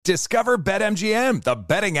Discover BetMGM, the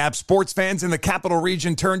betting app sports fans in the capital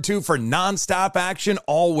region turn to for nonstop action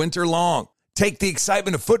all winter long. Take the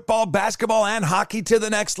excitement of football, basketball, and hockey to the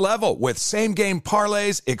next level with same-game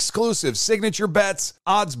parlays, exclusive signature bets,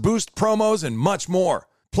 odds boost promos, and much more.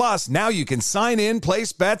 Plus, now you can sign in,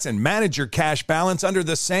 place bets, and manage your cash balance under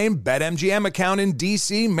the same BetMGM account in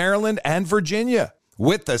D.C., Maryland, and Virginia.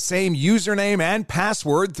 With the same username and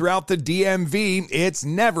password throughout the DMV, it's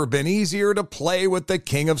never been easier to play with the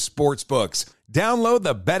king of sportsbooks. Download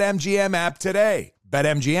the BetMGM app today.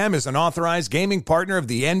 BetMGM is an authorized gaming partner of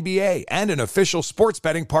the NBA and an official sports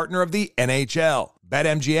betting partner of the NHL.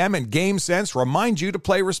 BetMGM and GameSense remind you to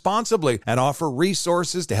play responsibly and offer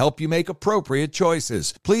resources to help you make appropriate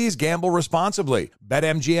choices. Please gamble responsibly.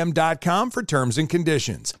 BetMGM.com for terms and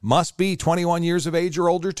conditions. Must be 21 years of age or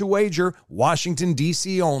older to wager. Washington,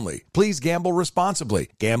 D.C. only. Please gamble responsibly.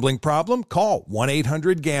 Gambling problem? Call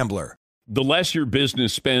 1-800-GAMBLER. The less your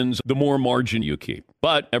business spends, the more margin you keep.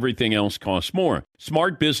 But everything else costs more.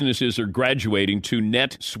 Smart businesses are graduating to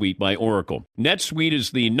NetSuite by Oracle. NetSuite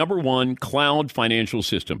is the #1 cloud financial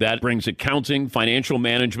system that brings accounting, financial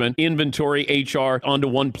management, inventory, HR onto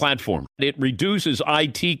one platform. It reduces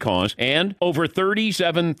IT costs, and over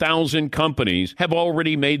 37,000 companies have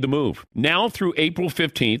already made the move. Now through April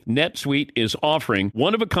 15th, NetSuite is offering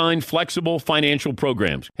one-of-a-kind flexible financial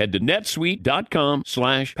programs. Head to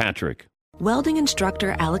netsuite.com/Patrick. Welding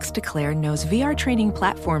instructor Alex DeClaire knows VR training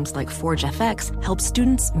platforms like Forge FX help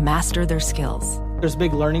students master their skills. There's a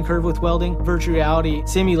big learning curve with welding. Virtual reality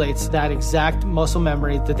simulates that exact muscle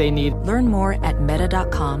memory that they need. Learn more at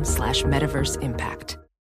meta.com/metaverse impact.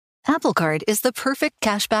 Apple Card is the perfect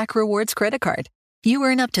cashback rewards credit card. You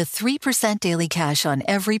earn up to 3% daily cash on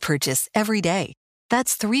every purchase every day.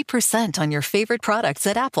 That's 3% on your favorite products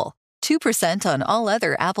at Apple, 2% on all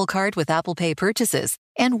other Apple Card with Apple Pay purchases,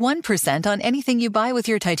 and 1% on anything you buy with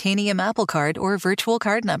your titanium Apple Card or virtual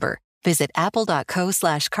card number. Visit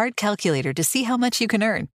apple.co/card calculator to see how much you can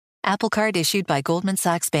earn. Apple Card issued by Goldman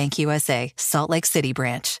Sachs Bank USA, Salt Lake City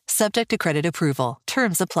branch. Subject to credit approval.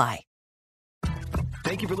 Terms apply.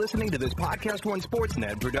 Thank you for listening to this Podcast One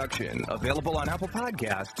Sportsnet production, available on Apple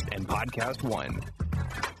Podcasts and Podcast One.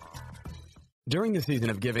 During the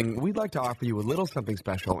season of giving, we'd like to offer you a little something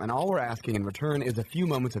special, and all we're asking in return is a few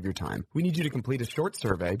moments of your time. We need you to complete a short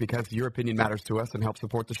survey because your opinion matters to us and helps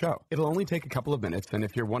support the show. It'll only take a couple of minutes, and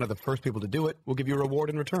if you're one of the first people to do it, we'll give you a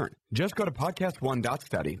reward in return. Just go to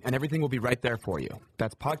podcastone.study, and everything will be right there for you.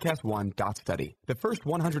 That's podcastone.study. The first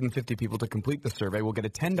 150 people to complete the survey will get a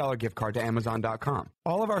 $10 gift card to Amazon.com.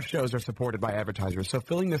 All of our shows are supported by advertisers, so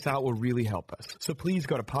filling this out will really help us. So please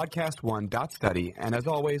go to podcastone.study, and as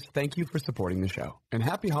always, thank you for supporting the show. And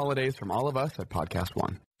happy holidays from all of us at Podcast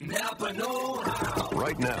One. Napa know-how.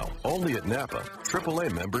 Right now, only at Napa, AAA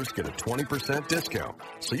members get a 20% discount.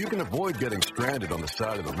 So you can avoid getting stranded on the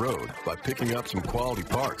side of the road by picking up some quality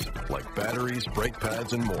parts like batteries, brake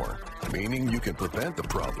pads, and more. Meaning you can prevent the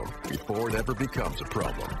problem before it ever becomes a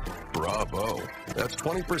problem. Bravo. That's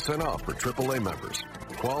 20% off for AAA members.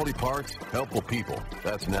 Quality parts, helpful people.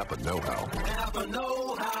 That's Napa know-how. Napa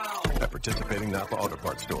know-how. At participating Napa Auto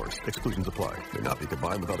Parts stores. Exclusions apply. May not be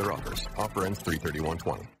combined with other offers. Offer ends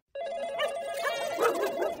 3/31/20.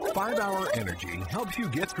 5-Hour Energy helps you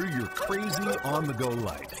get through your crazy on-the-go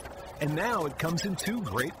life. And now it comes in 2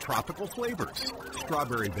 great tropical flavors,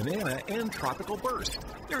 strawberry banana and tropical burst.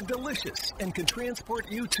 They're delicious and can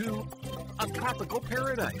transport you to a tropical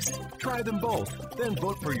paradise. Try them both, then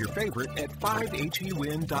vote for your favorite at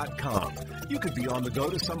 5hewin.com. You could be on the go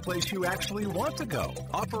to someplace you actually want to go.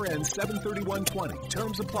 Offer ends 7/31/20.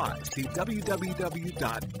 Terms apply. See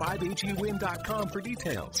www.5hewin.com for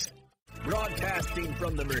details. Broadcasting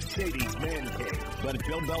from the Mercedes Man Cave. But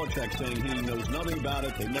Bill Belichick saying he knows nothing about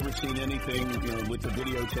it. They've never seen anything, with the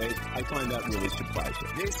videotape. I find that really surprising.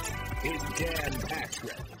 This is Dan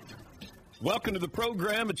Patrick. Welcome to the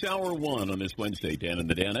program. It's hour 1 on this Wednesday. Dan and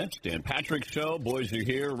the Danettes. Dan Patrick Show. Boys are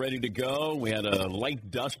here, ready to go. We had a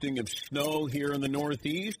light dusting of snow here in the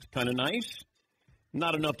Northeast. Kind of nice.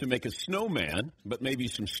 Not enough to make a snowman, but maybe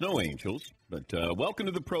some snow angels. But welcome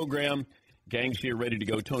to the program. Gang's here ready to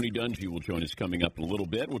go. Tony Dungy will join us coming up in a little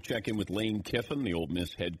bit. We'll check in with Lane Kiffin, the Ole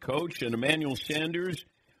Miss head coach, and Emmanuel Sanders,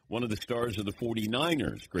 one of the stars of the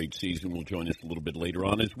 49ers. Great season. Will join us a little bit later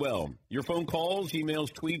on as well. Your phone calls,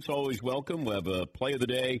 emails, tweets, always welcome. We'll have a play of the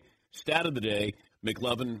day, stat of the day.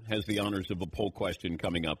 McLovin has the honors of a poll question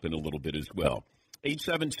coming up in a little bit as well.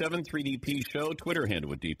 877-3DP-SHOW, Twitter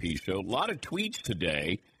handle at DP Show. A lot of tweets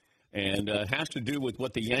today, and has to do with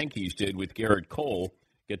what the Yankees did with Garrett Cole.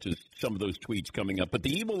 Get to some of those tweets coming up. But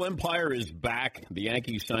the evil empire is back. The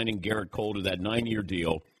Yankees signing Garrett Cole to that 9-year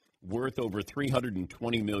deal. worth over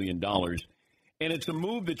 $320 million. And it's a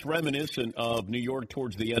move that's reminiscent of New York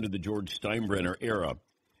towards the end of the George Steinbrenner era.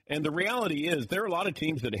 And the reality is there are a lot of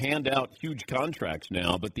teams that hand out huge contracts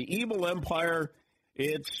now, but the evil empire,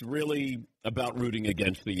 it's really about rooting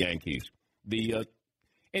against the Yankees.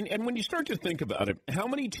 And when you start to think about it, how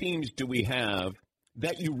many teams do we have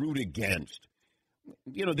that you root against?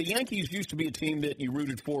 You know, the Yankees used to be a team that you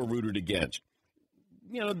rooted for, rooted against.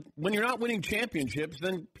 You know, when you're not winning championships,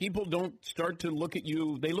 then people don't start to look at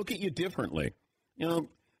you. They look at you differently. You know,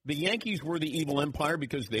 the Yankees were the evil empire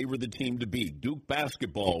because they were the team to beat. Duke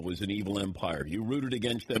basketball was an evil empire. You rooted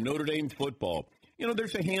against them. Notre Dame football. You know,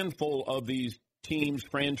 there's a handful of these teams,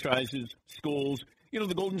 franchises, schools. You know,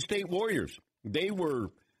 the Golden State Warriors. They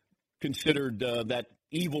were considered that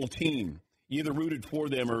evil team. You either rooted for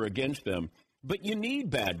them or against them. But you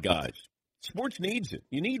need bad guys. Sports needs it.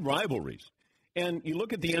 You need rivalries. And you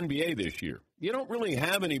look at the NBA this year. You don't really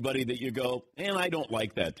have anybody that you go, and I don't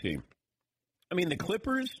like that team. I mean, the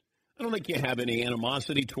Clippers, I don't think you have any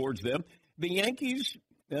animosity towards them. The Yankees,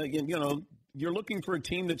 you know, you're looking for a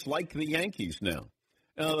team that's like the Yankees now.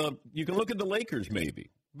 You can look at the Lakers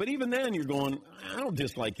maybe. But even then, you're going, I don't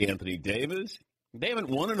dislike Anthony Davis. They haven't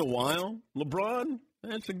won in a while. LeBron,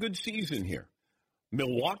 that's a good season here.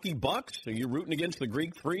 Milwaukee Bucks, are you rooting against the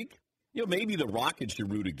Greek Freak? You know, maybe the Rockets you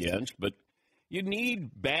root against, but you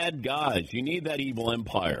need bad guys. You need that evil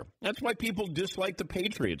empire. That's why people dislike the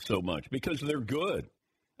Patriots so much, because they're good.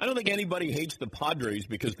 I don't think anybody hates the Padres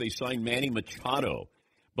because they signed Manny Machado.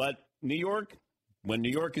 But New York, when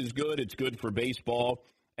New York is good, it's good for baseball.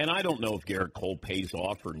 And I don't know if Garrett Cole pays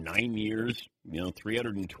off for 9 years, you know,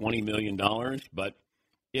 $320 million. But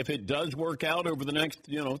if it does work out over the next,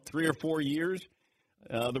 3 or 4 years,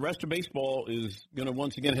 the rest of baseball is going to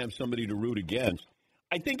once again have somebody to root against.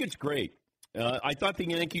 I think it's great. I thought the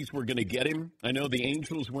Yankees were going to get him. I know the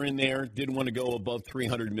Angels were in there, didn't want to go above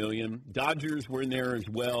 $300 million. Dodgers were in there as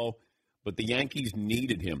well, but the Yankees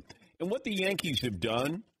needed him. And what the Yankees have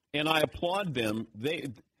done, and I applaud them,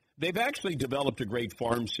 they've actually developed a great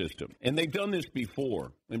farm system. And they've done this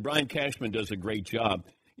before, and Brian Cashman does a great job.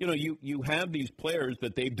 You know, you have these players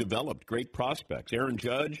that they've developed, great prospects. Aaron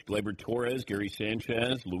Judge, Gleyber Torres, Gary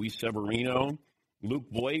Sanchez, Luis Severino, Luke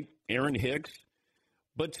Voigt, Aaron Hicks.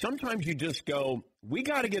 But sometimes you just go, we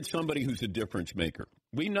got to get somebody who's a difference maker.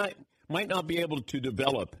 We might not be able to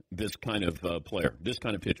develop this kind of player, this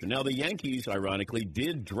kind of pitcher. Now, the Yankees, ironically,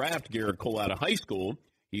 did draft Garrett Cole out of high school.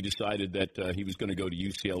 He decided that he was going to go to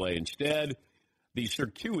UCLA instead. The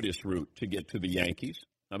circuitous route to get to the Yankees.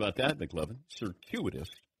 How about that, McLovin? Circuitous.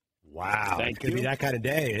 Wow. Thank it's going to be that kind of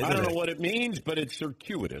day, isn't it? I don't know what it means, but it's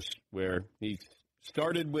circuitous, where he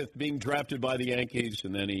started with being drafted by the Yankees,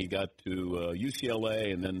 and then he got to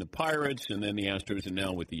UCLA, and then the Pirates, and then the Astros, and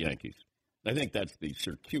now with the Yankees. I think that's the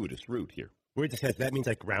circuitous route here. Where it says that means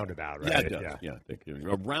like roundabout, right? Yeah, it does. Yeah. Thank you.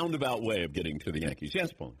 A roundabout way of getting to the Yankees.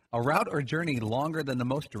 Yes, Paul. A route or journey longer than the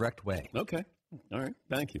most direct way. Okay. All right.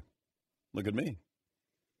 Thank you. Look at me.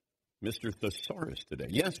 Mr. Thesaurus today.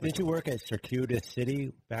 Yes. Didn't you work at Circuitous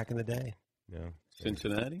City back in the day? No.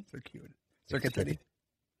 Cincinnati? Circuit City.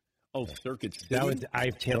 Oh, Circuit City.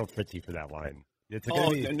 I've channeled Fritzy for that line.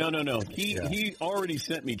 No. He already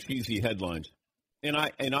sent me cheesy headlines. And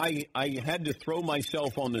I had to throw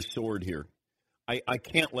myself on the sword here. I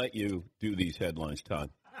can't let you do these headlines, Todd.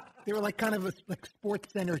 They were like kind of like Sports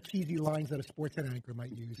Center cheesy lines that a Sports Center anchor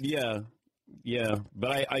might use. Yeah.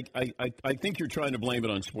 But I think you're trying to blame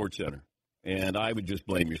it on Sports Center. And I would just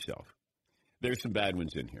blame yourself. There's some bad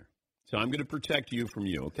ones in here. So I'm going to protect you from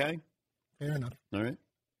you, okay? Fair enough. All right.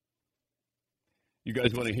 You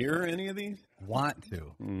guys want to hear any of these? Want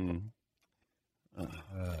to.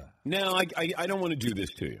 No, I don't want to do this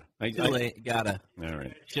to you. Too late. Gotta. All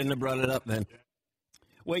right. Shouldn't have brought it up then.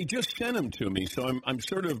 Well, he just sent them to me, so I'm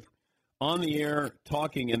sort of on the air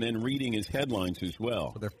talking and then reading his headlines as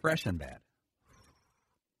well. So they're fresh and bad.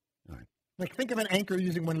 All right. Like, think of an anchor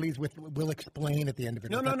using one of these with "will explain" at the end of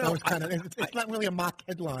it. No. It's not really a mock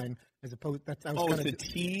headline as opposed. It's a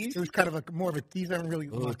tease. It was kind of more of a tease. I don't really.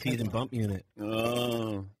 Tease and bump unit.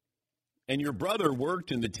 Oh. And your brother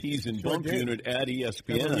worked in the tease and bump unit at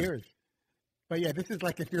ESPN. Several years. But yeah, this is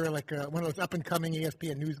like if you're like one of those up and coming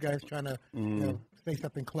ESPN news guys trying to say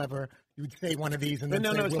something clever. You would say one of these and then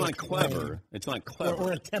no, it's not explain. clever. It's not clever.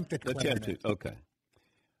 Or attempt at cleverness. Okay.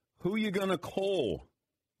 Who you gonna call?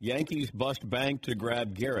 Yankees bust bank to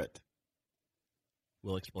grab Garrett.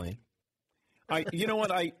 We'll explain. You know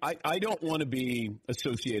what? I don't want to be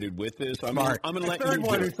associated with this. I'm going to let you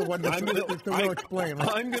do it.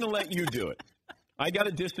 I'm going to let you do it. I got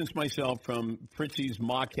to distance myself from Fritzy's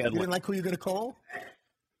mock headline. You didn't like who you're going to call?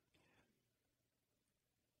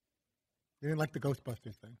 They didn't like the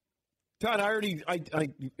Ghostbusters thing. Todd, I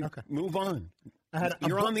move on.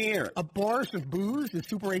 You're on the air. A Boris of booze is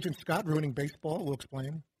Super Agent Scott ruining baseball. We'll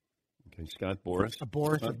explain. Okay, Scott Boris. A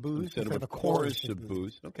Boris of booze instead of a chorus of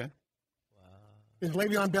booze. Okay. Is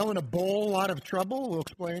Le'Veon Bell in a lot of trouble? We'll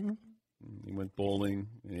explain. He went bowling,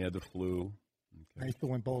 and he had the flu. Okay. He still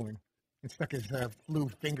went bowling. And stuck his flu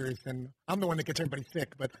fingers, and I'm the one that gets everybody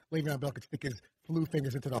sick, but Le'Veon Bell could stick his flu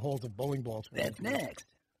fingers into the holes of bowling balls. That's next.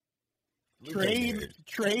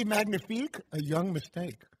 Trey Magnifique, a young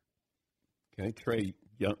mistake. Okay, Trey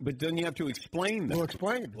Young. But then you have to explain that. We'll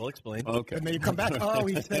explain. Okay. And then you come back,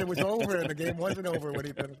 he said it was over, and the game wasn't over when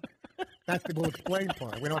he finished. That's the we'll explain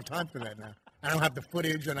part. We don't have time for that now. I don't have the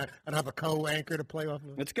footage, and I don't have a co-anchor to play off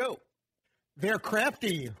of. Let's go. They're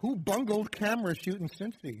crafty. Who bungled camera shooting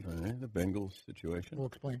Cincy? All right, the Bengals situation. We'll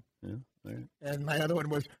explain. Yeah, all right. And my other one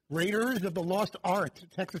was Raiders of the Lost Art.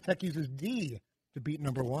 Texas Tech uses D to beat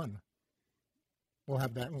number 1. We'll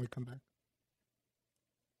have that when we come back.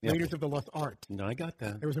 Yep. Raiders of the Lost Art. No, I got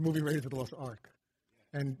that. There was a movie, Raiders of the Lost Ark.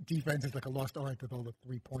 And defense is like a lost art with all the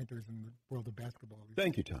three-pointers in the world of basketball.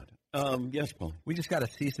 Thank you, Todd. Yes, Paul. We just got a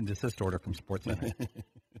cease and desist order from SportsCenter.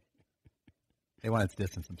 They wanted to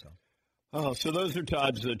distance themselves. Oh, so those are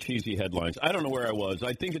Todd's cheesy headlines. I don't know where I was.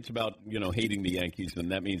 I think it's about, hating the Yankees,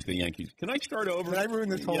 and that means the Yankees. Can I start over? Did I ruin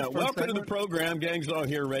this whole welcome to the program. Gang's all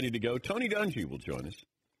here, ready to go. Tony Dungy will join us.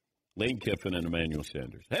 Lane Kiffin and Emmanuel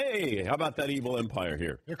Sanders. Hey, how about that evil empire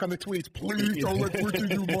here? Here come the tweets. Please don't let Richie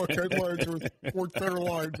do more headlines or Sports Center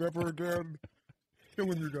lines ever again.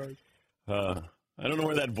 Killing you guys. I don't know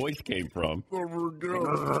where that voice came from.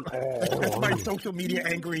 It's my social media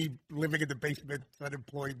angry, living in the basement,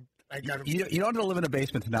 unemployed. You don't have to live in a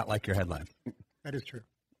basement to not like your headlines. That is true.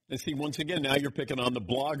 And see, once again, now you're picking on the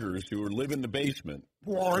bloggers who live in the basement.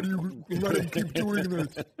 Why do you let him keep doing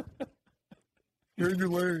this? You're in your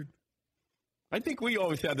lane. I think we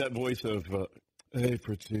always have that voice of, hey,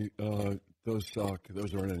 Fritzy, those suck.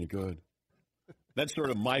 Those aren't any good. That's sort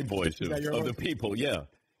of my voice of the people, yeah.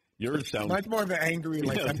 Yours sounds... Mine's more of an angry,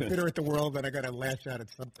 I'm bitter at the world and I got to lash out at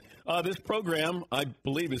something. This program, I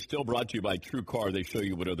believe, is still brought to you by True Car. They show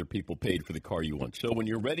you what other people paid for the car you want. So when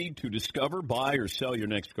you're ready to discover, buy, or sell your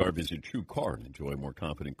next car, visit True Car and enjoy a more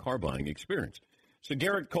confident car buying experience. So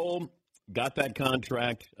Garrett Cole got that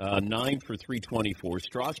contract, 9 for $324.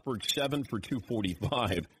 Strasburg, 7 for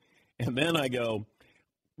 $245. And then I go,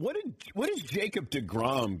 what is Jacob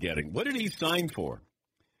deGrom getting? What did he sign for?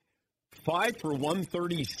 5 for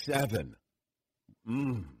 $137.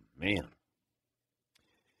 Man.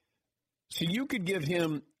 So you could give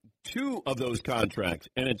him 2 of those contracts,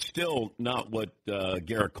 and it's still not what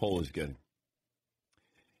Garrett Cole is getting.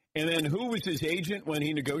 And then who was his agent when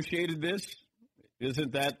he negotiated this?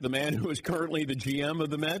 Isn't that the man who is currently the GM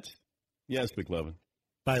of the Mets? Yes, McLevin.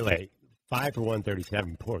 By the way, 5 for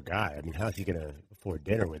 $137, poor guy. I mean, how's he going to afford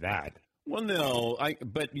dinner with that? Well, no,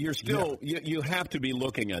 but you're still you have to be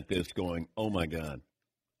looking at this going, oh my God,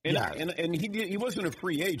 and he wasn't a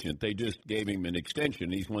free agent. They just gave him an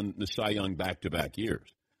extension. He's won the Cy Young back-to-back years.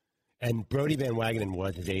 And Brody Van Wagenen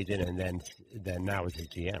was his agent, and then now was his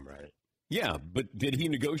GM, right? Yeah, but did he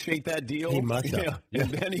negotiate that deal? He must have. Yeah.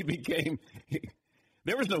 And then he became.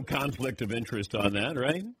 There was no conflict of interest on that,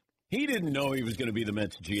 right? He didn't know he was going to be the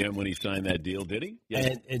Mets GM when he signed that deal, did he?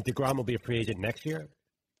 Yes. And DeGrom will be a free agent next year?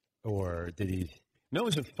 Or did he? No, it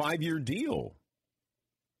was a 5-year deal.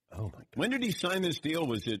 Oh, my God. When did he sign this deal?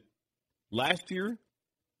 Was it last year?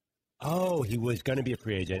 Oh, he was going to be a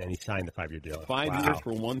free agent, and he signed the 5-year deal. 5 years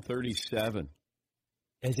for $137.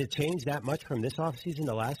 Has it changed that much from this offseason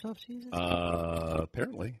to last offseason?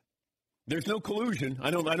 Apparently. There's no collusion.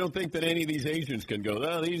 I don't think that any of these agents can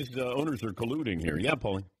go, these owners are colluding here. Yeah,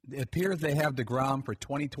 Paulie. It appears they have DeGrom for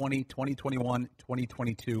 2020, 2021,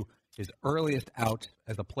 2022. His earliest out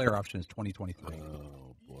as a player option is 2023.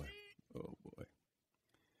 Oh, boy.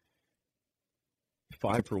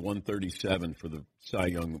 5 for $137 for the Cy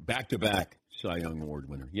Young, back-to-back Cy Young Award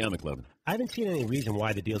winner. Yeah, McLevin. I haven't seen any reason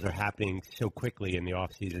why the deals are happening so quickly in the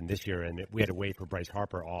offseason this year, and we had to wait for Bryce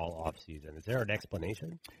Harper all offseason. Is there an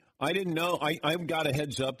explanation? I didn't know. I got a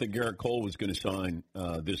heads up that Garrett Cole was going to sign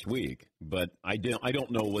this week, but I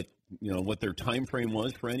don't know what their time frame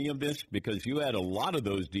was for any of this, because you had a lot of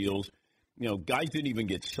those deals. Guys didn't even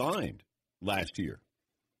get signed last year.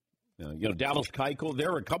 Dallas Keuchel.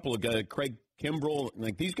 There were a couple of guys, Craig Kimbrell.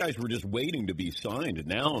 Like, these guys were just waiting to be signed, and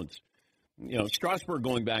now it's Strasburg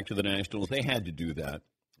going back to the Nationals. They had to do that.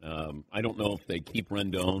 I don't know if they keep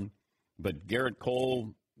Rendon, but Garrett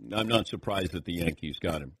Cole, I'm not surprised that the Yankees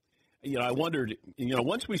got him. I wondered,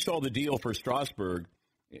 once we saw the deal for Strasburg,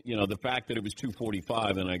 the fact that it was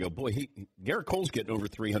 245, and I go, boy, Garrett Cole's getting over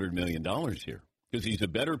 $300 million here because he's a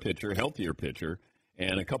better pitcher, healthier pitcher,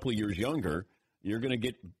 and a couple of years younger. You're going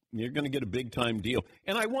to get a big time deal.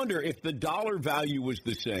 And I wonder if the dollar value was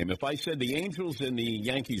the same. If I said the Angels and the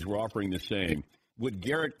Yankees were offering the same, would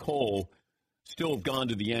Garrett Cole still have gone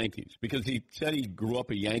to the Yankees? Because he said he grew up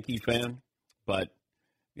a Yankee fan, but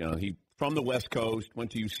he from the West Coast,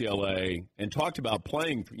 went to UCLA, and talked about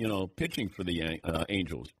playing, pitching for the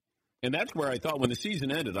Angels. And that's where I thought when the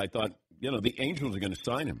season ended, I thought, the Angels are going to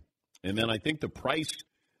sign him. And then I think the price,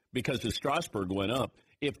 because of Strasburg, went up.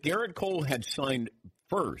 If Garrett Cole had signed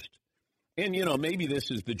first, and, maybe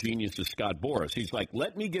this is the genius of Scott Boras. He's like,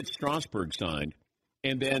 let me get Strasburg signed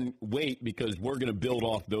and then wait because we're going to build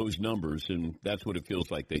off those numbers, and that's what it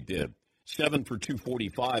feels like they did. 7 for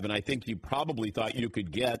 245, and I think you probably thought you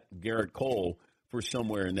could get Garrett Cole for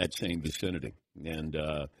somewhere in that same vicinity. And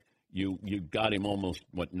you got him almost,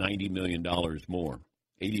 $90 million more,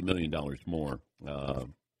 $80 million more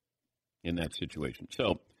in that situation.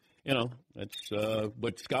 So, that's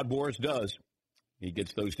what Scott Boras does. He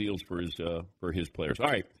gets those deals for his players. All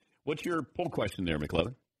right, what's your poll question there,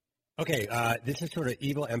 McLevin? Okay, this is sort of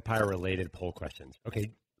Evil Empire-related poll questions.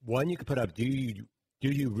 Okay, one you could put up, do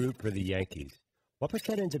you root for the Yankees? What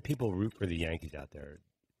percentage of people root for the Yankees out there?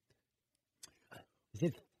 Is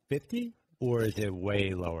it 50 or is it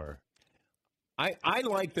way lower? I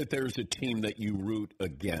like that there's a team that you root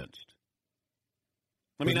against.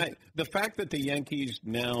 I mean, the fact that the Yankees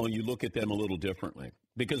now, you look at them a little differently,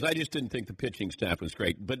 because I just didn't think the pitching staff was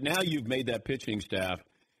great. But now you've made that pitching staff,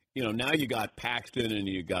 now you got Paxton and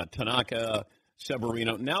you got Tanaka,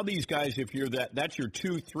 Severino. Now these guys, if you're that's your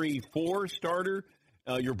 2, 3, 4 starter.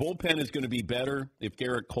 Your bullpen is going to be better if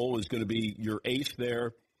Garrett Cole is going to be your ace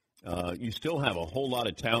there. You still have a whole lot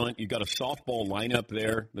of talent. You've got a softball lineup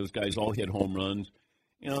there. Those guys all hit home runs.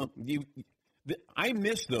 I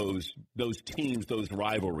miss those teams, those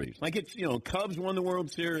rivalries. Like it's, Cubs won the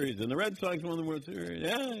World Series and the Red Sox won the World Series.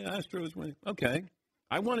 Yeah, Astros win. Okay.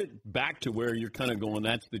 I want it back to where you're kind of going,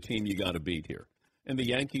 that's the team you got to beat here. And the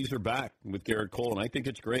Yankees are back with Garrett Cole, and I think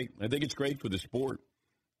it's great. I think it's great for the sport.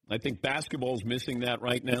 I think basketball's missing that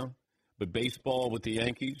right now, but baseball with the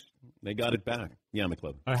Yankees, they got it back. Yeah,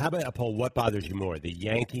 McLeod. All right, how about, Paul, what bothers you more, the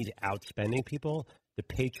Yankees outspending people, the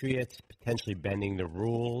Patriots potentially bending the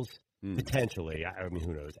rules? Potentially. I mean,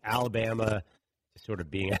 who knows? Alabama, sort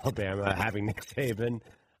of being Alabama, having Nick Saban,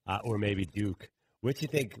 or maybe Duke. Which do you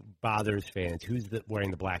think bothers fans? Who's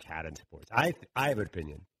wearing the black hat in sports? I have an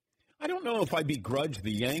opinion. I don't know if I begrudge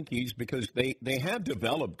the Yankees because they have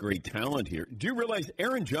developed great talent here. Do you realize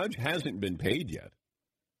Aaron Judge hasn't been paid yet?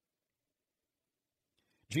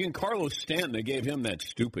 Giancarlo Stanton, they gave him that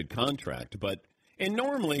stupid contract. And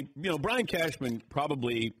normally, Brian Cashman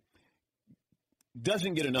probably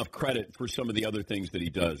doesn't get enough credit for some of the other things that he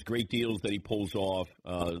does. Great deals that he pulls off,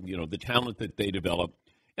 the talent that they develop.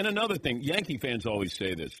 And another thing, Yankee fans always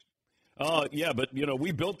say this. Yeah, but,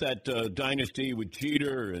 we built that dynasty with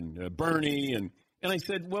Jeter and Bernie. And I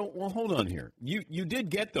said, well, hold on here. You did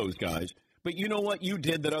get those guys, but you know what you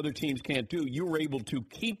did that other teams can't do? You were able to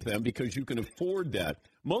keep them because you can afford that.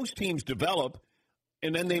 Most teams develop,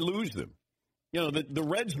 and then they lose them. The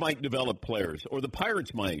Reds might develop players, or the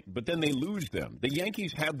Pirates might, but then they lose them. The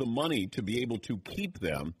Yankees have the money to be able to keep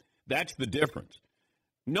them. That's the difference.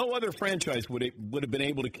 No other franchise would have been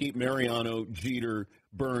able to keep Mariano, Jeter,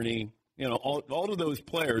 Bernie, all of those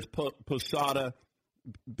players, Posada,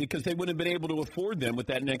 because they wouldn't have been able to afford them with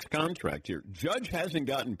that next contract here. Judge hasn't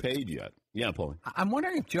gotten paid yet. Yeah, Paul. I'm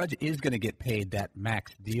wondering if Judge is going to get paid that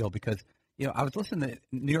max deal because, I was listening to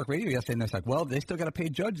New York radio yesterday, and they're like, well, they still got to pay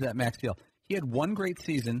Judge that max deal. He had one great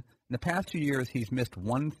season. In the past 2 years, he's missed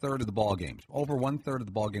 1/3 of the ball games, over 1/3 of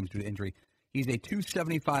the ball games due to injury. He's a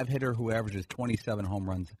 .275 hitter who averages 27 home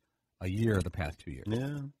runs a year the past 2 years.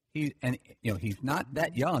 Yeah. He's not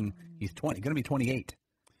that young. He's going to be 28.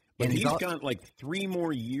 But he's got like 3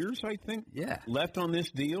 more years, I think, left on this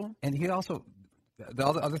deal. And he also, the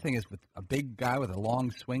other thing is with a big guy with a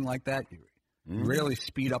long swing like that, you rarely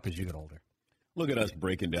speed up as you get older. Look at us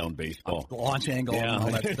breaking down baseball. Launch angle and all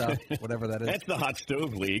that stuff, whatever that is. That's the hot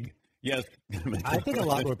stove league. Yes. I think a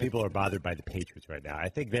lot more people are bothered by the Patriots right now. I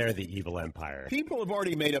think they're the evil empire. People have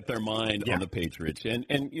already made up their mind on the Patriots. And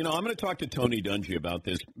I'm going to talk to Tony Dungy about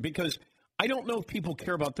this because I don't know if people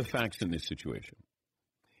care about the facts in this situation.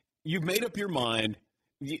 You've made up your mind,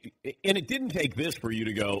 and it didn't take this for you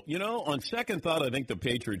to go, on second thought, I think the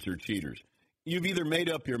Patriots are cheaters. You've either made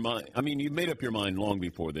up your mind. I mean, you've made up your mind long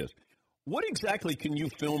before this. What exactly can you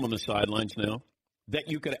film on the sidelines now that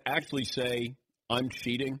you could actually say, I'm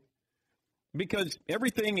cheating? Because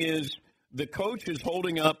everything is the coach is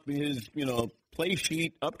holding up his, play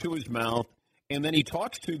sheet up to his mouth, and then he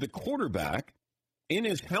talks to the quarterback in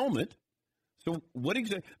his helmet. So what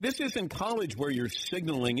exactly? This isn't college where you're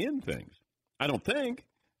signaling in things, I don't think,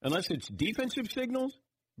 unless it's defensive signals.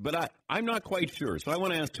 But I'm not quite sure. So I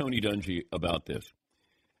want to ask Tony Dungy about this.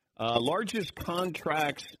 Largest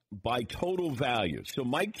contracts by total value. So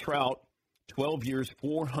Mike Trout, 12 years,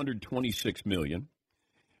 $426 million.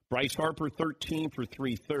 Bryce Harper, 13 for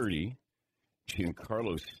 $330.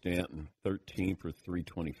 Giancarlo Stanton, 13 for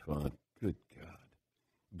 $325. Good God.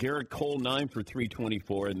 Garrett Cole, 9 for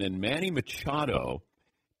 $324. And then Manny Machado,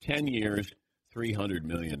 10 years, $300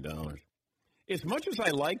 million. As much as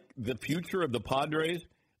I like the future of the Padres,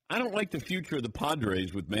 I don't like the future of the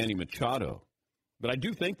Padres with Manny Machado. But I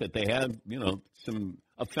do think that they have,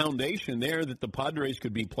 a foundation there that the Padres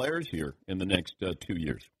could be players here in the next 2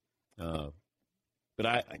 years. But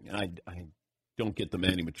I don't get the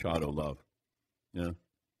Manny Machado love. Yeah,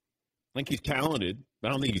 I think he's talented. I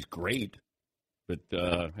don't think he's great. But,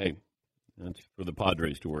 hey, that's for the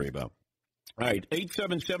Padres to worry about. All right,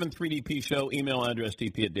 877-3DP Show, email address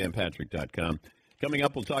dp@danpatrick.com. Coming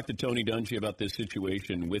up, we'll talk to Tony Dungy about this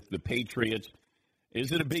situation with the Patriots.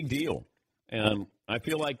 Is it a big deal? And I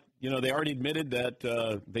feel like, they already admitted that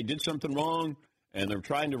they did something wrong, and they're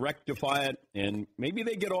trying to rectify it, and maybe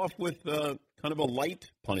they get off with kind of a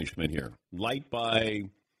light punishment here. Light by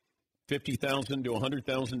 $50,000 to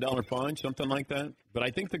 $100,000 fine, something like that. But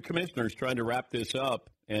I think the commissioner's trying to wrap this up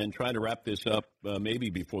maybe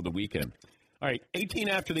before the weekend. All right, 18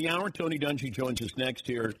 after the hour, Tony Dungy joins us next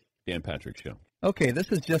here, Dan Patrick Show. Okay,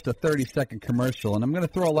 this is just a 30-second commercial, and I'm going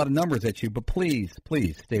to throw a lot of numbers at you, but please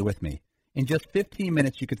stay with me. In just 15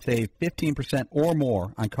 minutes, you could save 15% or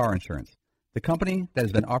more on car insurance. The company that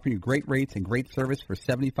has been offering you great rates and great service for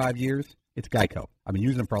 75 years, it's Geico. I've been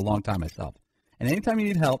using them for a long time myself. And anytime you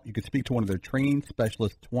need help, you can speak to one of their trained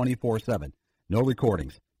specialists 24/7. No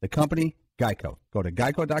recordings. The company, Geico. Go to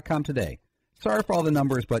geico.com today. Sorry for all the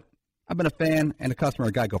numbers, but I've been a fan and a customer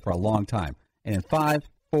of Geico for a long time. And in 5,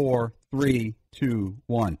 4, 3, 2,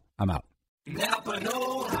 1, I'm out. Napa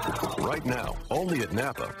know-how. Right now, only at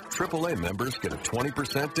Napa, AAA members get a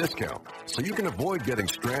 20% discount. So you can avoid getting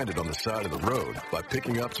stranded on the side of the road by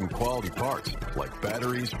picking up some quality parts like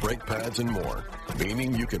batteries, brake pads, and more.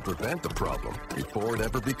 Meaning you can prevent the problem before it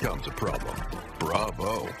ever becomes a problem.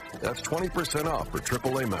 Bravo. That's 20% off for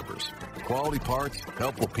AAA members. Quality parts,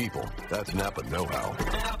 helpful people. That's Napa know-how.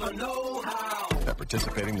 Napa know-how. At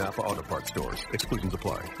participating Napa Auto Parts stores. Exclusions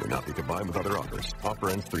apply. May not be combined with other offers. Offer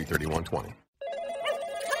ends 3/31/20.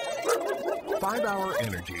 5-Hour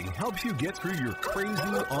Energy helps you get through your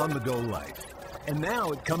crazy on-the-go life. And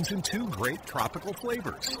now it comes in 2 great tropical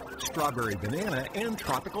flavors, strawberry banana and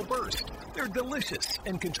tropical burst. They're delicious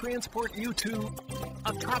and can transport you to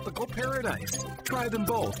a tropical paradise. Try them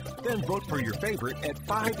both, then vote for your favorite at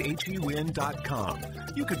 5hewin.com.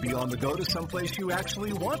 You could be on the go to someplace you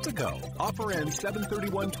actually want to go. Offer ends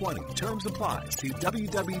 7/31/20. Terms apply. See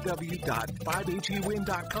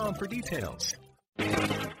www.5hewin.com for details.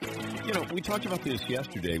 We talked about this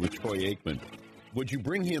yesterday with Troy Aikman. Would you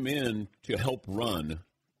bring him in to help run?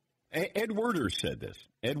 Ed Werder said this.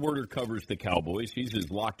 Ed Werder covers the Cowboys. He's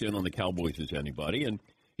as locked in on the Cowboys as anybody. And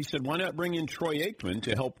he said, why not bring in Troy Aikman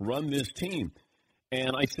to help run this team?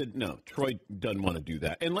 And I said, no, Troy doesn't want to do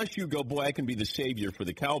that. Unless you go, boy, I can be the savior for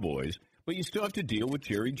the Cowboys. But you still have to deal with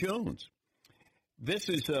Jerry Jones. This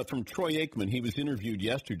is from Troy Aikman. He was interviewed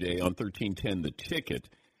yesterday on 1310 The Ticket.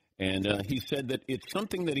 And he said that it's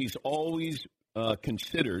something that he's always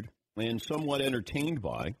considered and somewhat entertained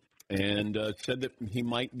by, and said that he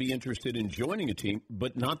might be interested in joining a team,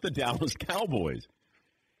 but not the Dallas Cowboys.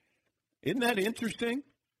 Isn't that interesting?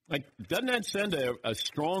 Like, doesn't that send a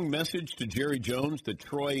strong message to Jerry Jones that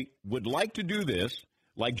Troy would like to do this,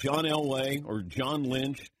 like John Elway or John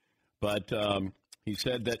Lynch, but he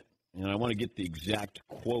said that, and I want to get the exact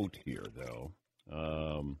quote here, though.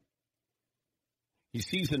 He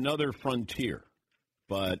sees another frontier,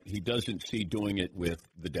 but he doesn't see doing it with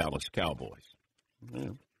the Dallas Cowboys.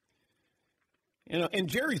 Yeah. And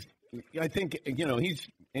Jerry's, I think,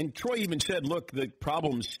 and Troy even said, look, the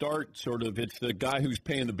problems start sort of, it's the guy who's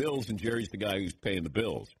paying the bills, and Jerry's the guy who's paying the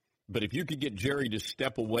bills. But if you could get Jerry to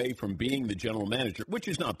step away from being the general manager, which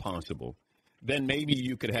is not possible, then maybe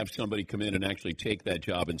you could have somebody come in and actually take that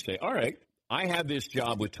job and say, all right, I have this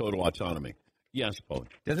job with total autonomy. Yes, Paul.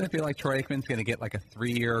 Doesn't it feel like Troy Aikman's going to get like a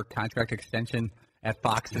 3-year contract extension at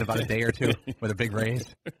Fox in about a day or two with a big raise,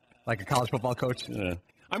 like a college football coach? Yeah.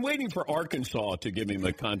 I'm waiting for Arkansas to give him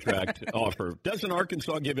a contract offer. Doesn't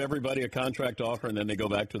Arkansas give everybody a contract offer and then they go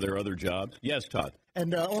back to their other jobs? Yes, Todd.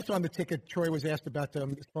 And also on the ticket, Troy was asked about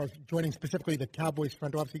as far as joining specifically the Cowboys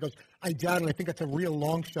front office. He goes, I doubt it. I think that's a real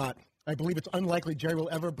long shot. I believe it's unlikely Jerry will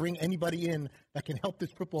ever bring anybody in that can help this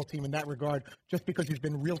football team in that regard, just because he's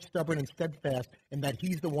been real stubborn and steadfast in that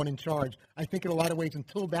he's the one in charge. I think in a lot of ways,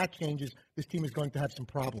 until that changes, this team is going to have some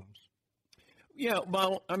problems. Yeah,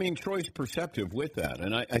 well, I mean, Troy's perceptive with that,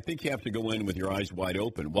 and I think you have to go in with your eyes wide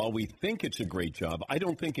open. While we think it's a great job, I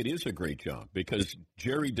don't think it is a great job because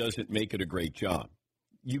Jerry doesn't make it a great job.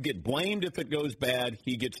 You get blamed if it goes bad.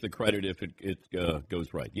 He gets the credit if it goes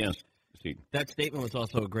right. Yes. That statement was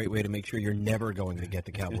also a great way to make sure you're never going to get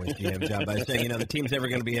the Cowboys GM job by saying, the team's never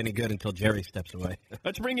going to be any good until Jerry steps away.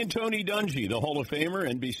 Let's bring in Tony Dungy, the Hall of Famer,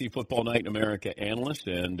 NBC Football Night in America analyst,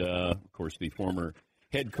 and, of course, the former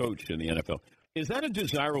head coach in the NFL. Is that a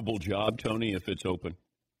desirable job, Tony, if it's open?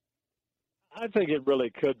 I think it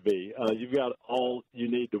really could be. You've got all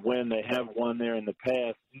you need to win. They have won there in the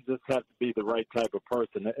past. You just have to be the right type of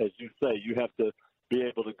person. As you say, you have to be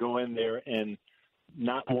able to go in there and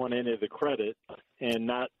not want any of the credit and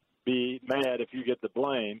not be mad if you get the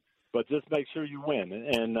blame, but just make sure you win.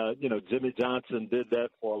 And Jimmy Johnson did that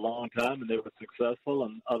for a long time, and they were successful,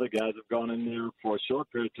 and other guys have gone in there for a short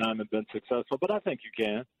period of time and been successful, but I think you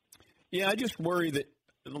can. Yeah, I just worry that,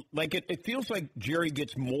 it feels like Jerry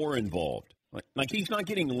gets more involved. Like he's not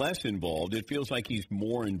getting less involved. It feels like he's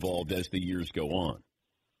more involved as the years go on.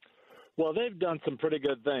 Well, they've done some pretty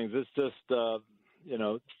good things. It's just,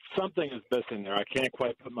 something is missing there. I can't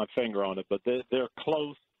quite put my finger on it, but they're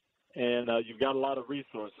close, and you've got a lot of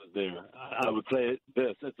resources there. I would say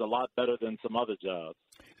it's a lot better than some other jobs.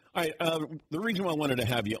 All right, the reason why I wanted to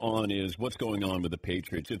have you on is what's going on with the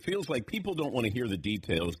Patriots. It feels like people don't want to hear the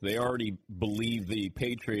details. They already believe the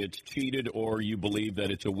Patriots cheated, or you believe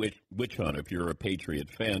that it's a witch hunt if you're a Patriot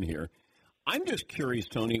fan here. I'm just curious,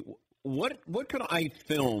 Tony, what could I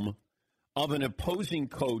film of an opposing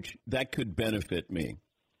coach that could benefit me?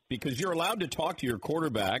 Because you're allowed to talk to your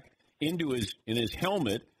quarterback in his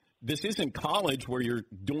helmet. This isn't college where you're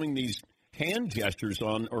doing these hand gestures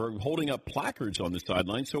on or holding up placards on the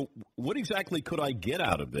sideline. So what exactly could I get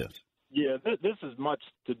out of this? Yeah, this is much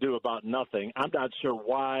to do about nothing. I'm not sure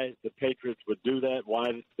why the Patriots would do that,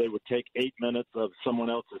 why they would take 8 minutes of someone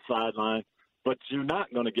else's sideline. But you're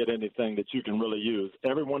not going to get anything that you can really use.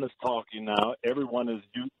 Everyone is talking now.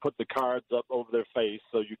 You put the cards up over their face,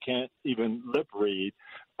 so you can't even lip read.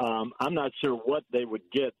 I'm not sure what they would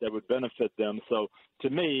get that would benefit them. So to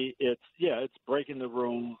me, it's breaking the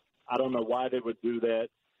rules. I don't know why they would do that.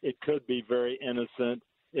 It could be very innocent.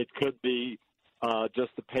 It could be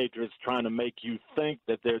just the Patriots trying to make you think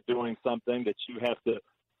that they're doing something, that you have to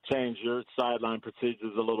change your sideline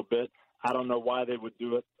procedures a little bit. I don't know why they would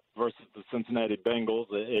do it versus the Cincinnati Bengals,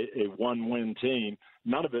 a one-win team.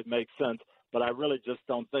 None of it makes sense, but I really just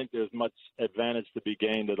don't think there's much advantage to be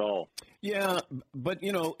gained at all. Yeah, but,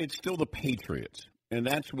 it's still the Patriots. And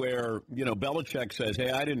that's where, Belichick says,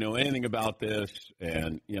 hey, I didn't know anything about this.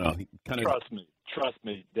 And, he kind of Trust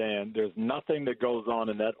me, Dan, there's nothing that goes on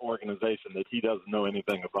in that organization that he doesn't know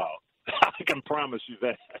anything about. I can promise you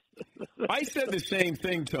that. I said the same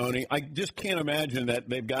thing, Tony. I just can't imagine that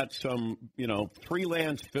they've got some,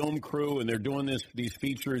 freelance film crew and they're doing these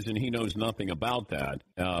features and he knows nothing about that.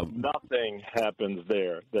 Nothing happens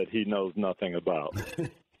there that he knows nothing about.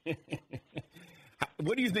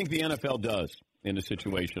 What do you think the NFL does in a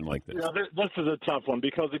situation like this? This is a tough one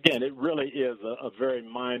because, again, it really is a very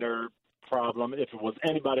minor problem. If it was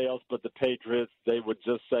anybody else but the Patriots, they would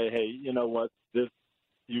just say, hey, you know what,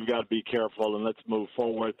 you've got to be careful and let's move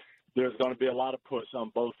forward. There's going to be a lot of push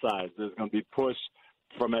on both sides. There's going to be push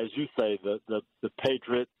from, as you say, the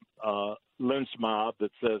Patriot lynch mob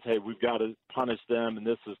that says, hey, we've got to punish them and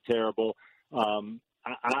this is terrible.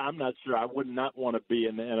 I'm not sure. I would not want to be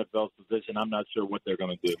in the NFL's position. I'm not sure what they're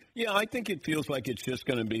going to do. Yeah, I think it feels like it's just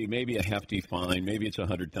going to be maybe a hefty fine. Maybe it's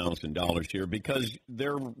 $100,000 here because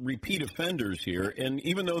they're repeat offenders here. And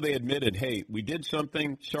even though they admitted, hey, we did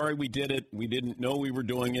something, sorry we did it, we didn't know we were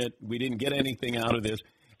doing it, we didn't get anything out of this.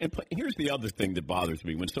 And here's the other thing that bothers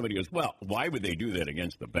me when somebody goes, well, why would they do that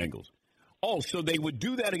against the Bengals? Oh, so they would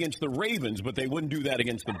do that against the Ravens, but they wouldn't do that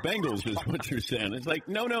against the Bengals is what you're saying. It's like,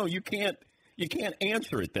 no, you can't. You can't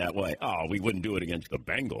answer it that way. Oh, we wouldn't do it against the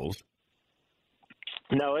Bengals.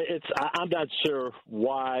 No, I'm not sure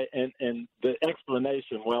why. And the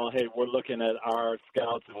explanation, well, hey, we're looking at our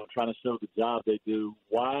scouts and we're trying to show the job they do.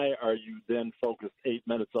 Why are you then focused 8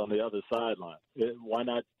 minutes on the other sideline? Why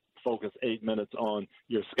not focus 8 minutes on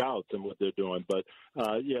your scouts and what they're doing? But,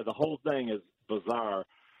 the whole thing is bizarre.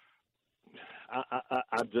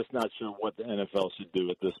 I'm just not sure what the NFL should do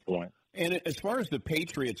at this point. And as far as the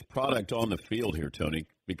Patriots' product on the field here, Tony,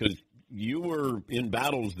 because you were in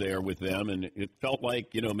battles there with them, and it felt like,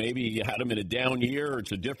 maybe you had them in a down year, or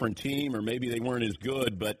it's a different team, or maybe they weren't as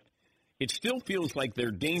good, but it still feels like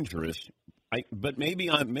they're dangerous. But maybe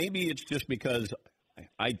it's just because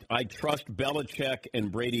I trust Belichick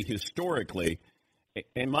and Brady historically.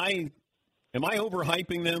 Am I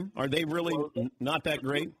overhyping them? Are they really not that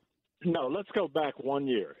great? No, let's go back 1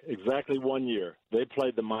 year, exactly 1 year. They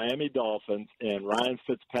played the Miami Dolphins, and Ryan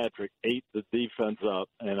Fitzpatrick ate the defense up,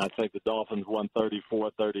 and I think the Dolphins won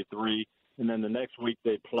 34-33. And then the next week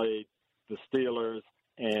they played the Steelers,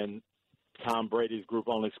 and Tom Brady's group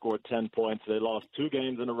only scored 10 points. They lost 2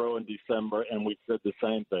 games in a row in December, and we said the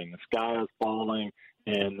same thing. The sky is falling,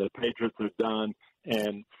 and the Patriots are done.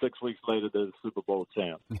 And 6 weeks later, they're the Super Bowl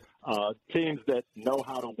champs. Teams that know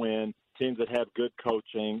how to win, teams that have good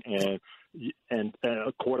coaching, and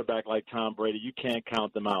a quarterback like Tom Brady, you can't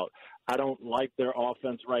count them out. I don't like their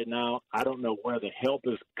offense right now. I don't know where the help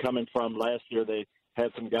is coming from. Last year, they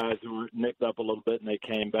had some guys who were nicked up a little bit, and they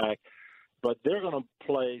came back. But they're going to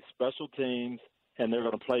play special teams, and they're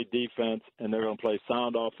going to play defense, and they're going to play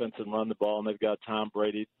sound offense and run the ball, and they've got Tom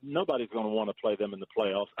Brady. Nobody's going to want to play them in the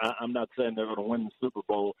playoffs. I'm not saying they're going to win the Super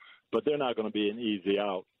Bowl, but they're not going to be an easy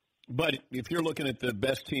out. But if you're looking at the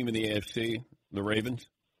best team in the AFC, the Ravens?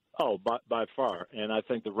 Oh, by far. And I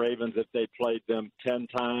think the Ravens, if they played them 10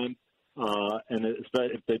 times, and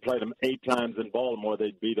if they played them 8 times in Baltimore,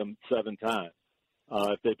 they'd beat them 7 times.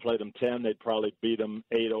 If they played them 10, they'd probably beat them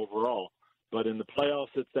 8 overall. But in the playoffs,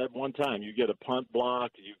 it's that one time. You get a punt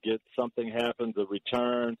block, you get something happens, a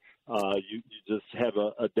return, you just have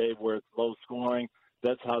a day where it's low scoring.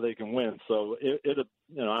 That's how they can win. So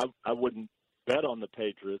I wouldn't bet on the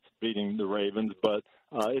Patriots beating the Ravens, but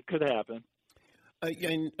it could happen.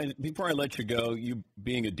 And before I let you go, you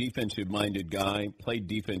being a defensive-minded guy, played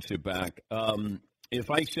defensive back,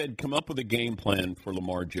 if I said come up with a game plan for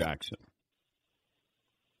Lamar Jackson,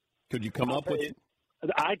 could you come up with it?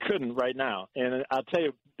 I couldn't right now. And I'll tell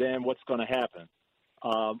you, Dan, what's going to happen.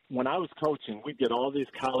 When I was coaching, we'd get all these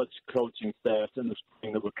college coaching staffs in the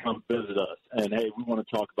spring that would come visit us. And, hey, we want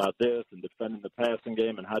to talk about this and defending the passing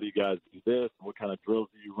game and how do you guys do this and what kind of drills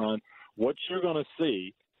do you run. What you're going to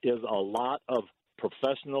see is a lot of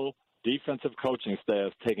professional defensive coaching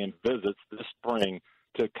staffs taking visits this spring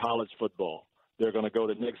to college football. They're going to go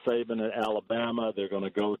to Nick Saban at Alabama. They're going to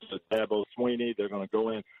go to Dabo Swinney. They're going to go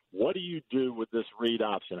in. What do you do with this read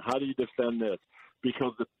option? How do you defend this?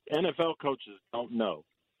 Because the NFL coaches don't know.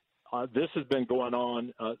 This has been going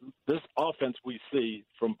on. This offense we see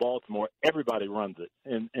from Baltimore, everybody runs it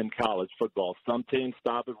in college football. Some teams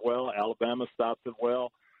stop it well. Alabama stops it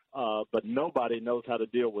well. But nobody knows how to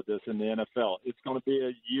deal with this in the NFL. It's going to be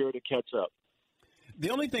a year to catch up. The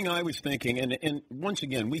only thing I was thinking, and once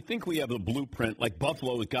again, we think we have a blueprint, like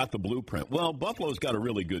Buffalo's got the blueprint. Well, Buffalo's got a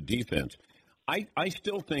really good defense. I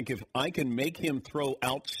still think if I can make him throw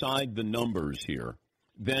outside the numbers here,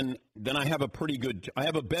 then I have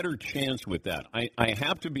a better chance with that. I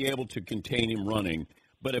have to be able to contain him running,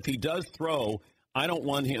 but if he does throw, I don't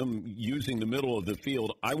want him using the middle of the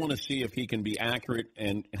field. I want to see if he can be accurate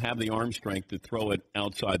and have the arm strength to throw it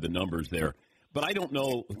outside the numbers there. But I don't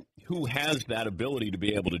know who has that ability to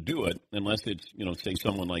be able to do it unless it's, say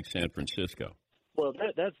someone like San Francisco. Well,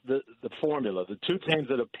 that's the formula. The 2 teams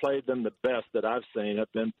that have played them the best that I've seen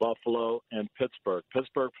have been Buffalo and Pittsburgh.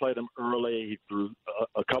 Pittsburgh played them early. He threw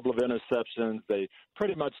a couple of interceptions. They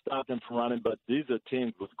pretty much stopped him from running, but these are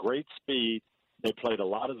teams with great speed. They played a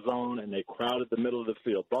lot of zone, and they crowded the middle of the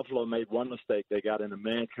field. Buffalo made one mistake. They got into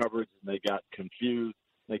man coverage, and they got confused.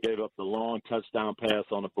 They gave up the long touchdown pass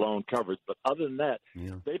on a blown coverage. But other than that,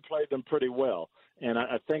 they played them pretty well. And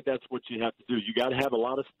I think that's what you have to do. You got to have a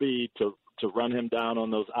lot of speed to run him down on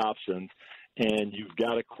those options, and you've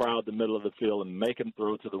got to crowd the middle of the field and make him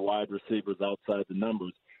throw to the wide receivers outside the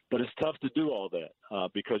numbers. But it's tough to do all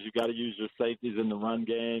that because you've got to use your safeties in the run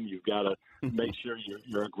game. You've got to make sure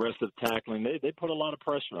you're aggressive tackling. They put a lot of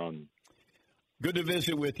pressure on you. Good to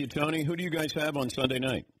visit with you, Tony. Who do you guys have on Sunday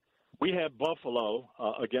night? We have Buffalo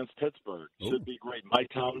against Pittsburgh. Should be great. Mike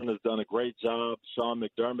Tomlin has done a great job. Sean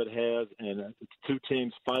McDermott has, and it's 2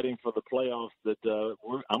 teams fighting for the playoffs that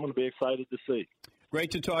I'm going to be excited to see. Great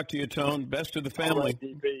to talk to you, Tone. Best of the family. All right,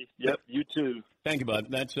 DB. Yep, you too. Thank you, bud.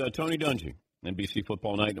 That's Tony Dungy, NBC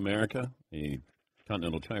Football Night in America, the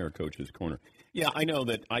Continental Tire Coach's Corner. Yeah, I know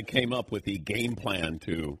that I came up with the game plan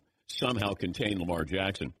to somehow contain Lamar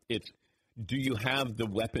Jackson. It's, do you have the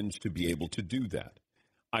weapons to be able to do that?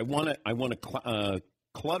 I want to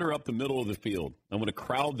clutter up the middle of the field. I want to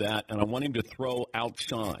crowd that, and I want him to throw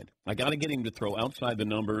outside. I got to get him to throw outside the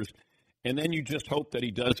numbers, and then you just hope that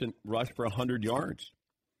he doesn't rush for 100 yards.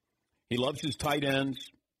 He loves his tight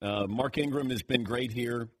ends. Mark Ingram has been great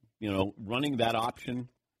here, running that option.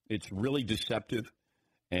 It's really deceptive,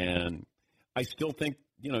 and I still think,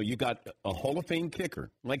 you got a Hall of Fame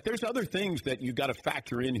kicker. Like, there's other things that you got to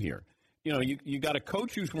factor in here. You got a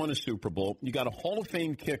coach who's won a Super Bowl. You got a Hall of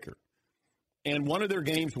Fame kicker. And one of their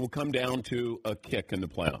games will come down to a kick in the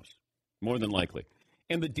playoffs, more than likely.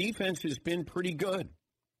 And the defense has been pretty good.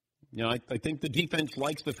 I think the defense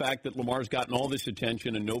likes the fact that Lamar's gotten all this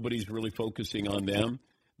attention and nobody's really focusing on them.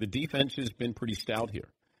 The defense has been pretty stout here.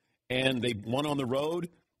 And they've won on the road.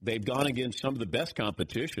 They've gone against some of the best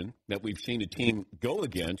competition that we've seen a team go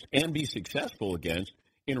against and be successful against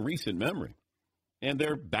in recent memory. And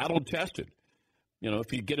they're battle-tested.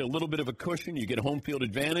 If you get a little bit of a cushion, you get a home field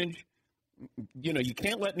advantage. You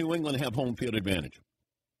can't let New England have home field advantage.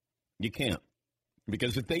 You can't.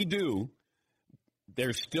 Because if they do,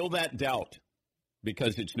 there's still that doubt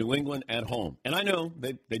because it's New England at home. And I know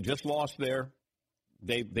they just lost there.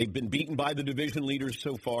 They've been beaten by the division leaders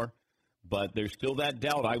so far, but there's still that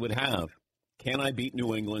doubt I would have. Can I beat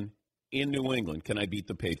New England in New England? Can I beat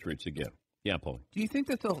the Patriots again? Yeah, Paul. Do you think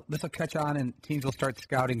that this will catch on and teams will start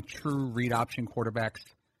scouting true read option quarterbacks?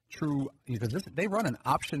 Because they run an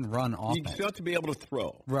option run offense. You still have to be able to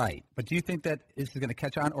throw. Right. But do you think that this is going to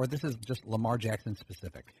catch on, or this is just Lamar Jackson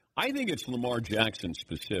specific? I think it's Lamar Jackson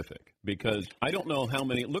specific because I don't know how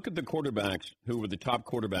many. Look at the quarterbacks who are the top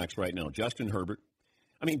quarterbacks right now. Justin Herbert.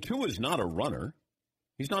 I mean, Tua is not a runner.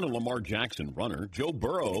 He's not a Lamar Jackson runner. Joe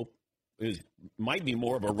Burrow might be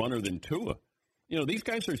more of a runner than Tua. These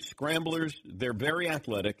guys are scramblers. They're very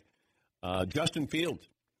athletic. Justin Fields,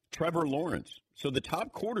 Trevor Lawrence. So the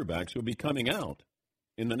top quarterbacks who will be coming out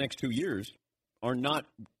in the next 2 years are not,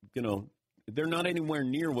 they're not anywhere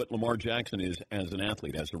near what Lamar Jackson is as an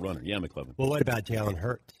athlete, as a runner. Yeah, McLevin. Well, what about Jalen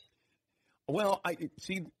Hurts? Well,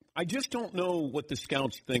 I just don't know what the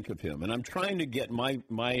scouts think of him, and I'm trying to get my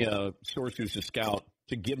source who's a scout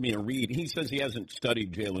to give me a read. He says he hasn't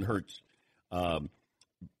studied Jalen Hurts.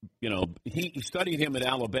 He studied him at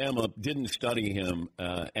Alabama, didn't study him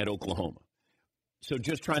at Oklahoma. So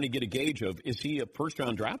just trying to get a gauge of, is he a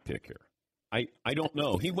first-round draft pick here? I don't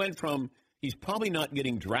know. He went from he's probably not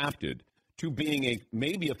getting drafted to being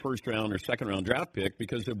maybe a first-round or second-round draft pick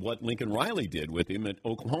because of what Lincoln Riley did with him at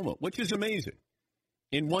Oklahoma, which is amazing.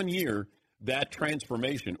 In 1 year, that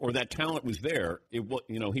transformation or that talent was there. He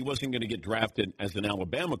wasn't going to get drafted as an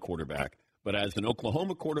Alabama quarterback, but as an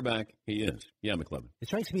Oklahoma quarterback, he is. Yeah, McLevin. It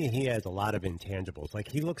strikes me he has a lot of intangibles.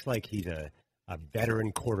 Like, he looks like he's a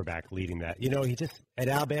veteran quarterback leading that. He just, at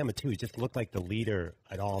Alabama, too, he just looked like the leader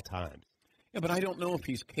at all times. Yeah, but I don't know if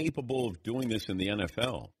he's capable of doing this in the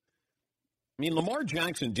NFL. I mean, Lamar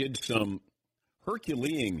Jackson did some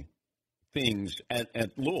Herculean things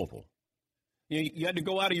at Louisville. You had to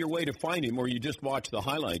go out of your way to find him or you just watch the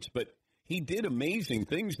highlights, but he did amazing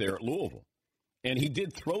things there at Louisville. And he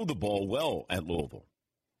did throw the ball well at Louisville.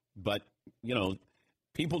 But,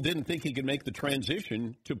 people didn't think he could make the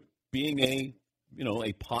transition to being a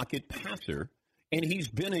pocket passer. And he's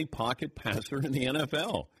been a pocket passer in the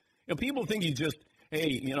NFL. People think he's just,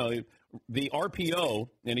 the RPO,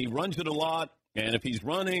 and he runs it a lot. And if he's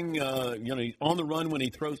running, he's on the run when he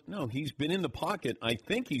throws. No, he's been in the pocket. I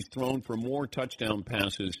think he's thrown for more touchdown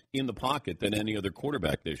passes in the pocket than any other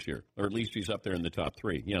quarterback this year. Or at least he's up there in the top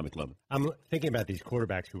three. Yeah, McLevin. I'm thinking about these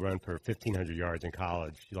quarterbacks who run for 1,500 yards in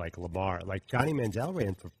college, like Lamar. Like Johnny Manziel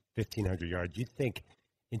ran for 1,500 yards. You'd think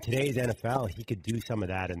in today's NFL he could do some of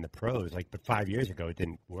that in the pros. But 5 years ago it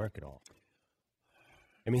didn't work at all.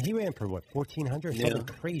 I mean, he ran for, 1,400? Something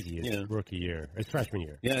crazy his rookie year, his freshman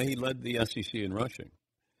year. Yeah, he led the SEC in rushing.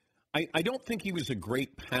 I don't think he was a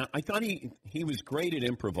great I thought he was great at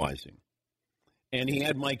improvising. And he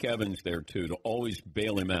had Mike Evans there, too, to always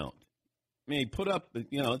bail him out. I mean, he put up,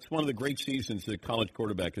 it's one of the great seasons that a college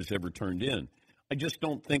quarterback has ever turned in. I just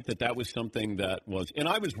don't think that was something that was – and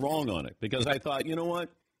I was wrong on it because I thought, you know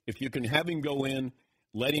what, if you can have him go in,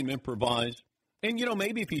 let him improvise – and,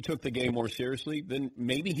 maybe if he took the game more seriously, then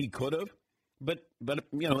maybe he could have. But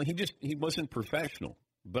he wasn't professional.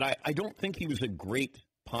 But I don't think he was a great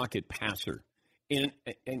pocket passer. And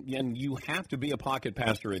you have to be a pocket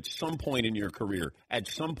passer at some point in your career, at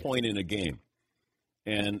some point in a game.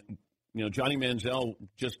 And, Johnny Manziel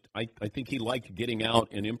I think he liked getting out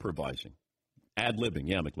and improvising. Ad-libbing.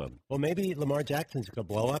 Yeah, McLevin. Well, maybe Lamar Jackson's going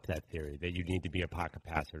to blow up that theory that you need to be a pocket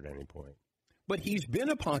passer at any point. But he's been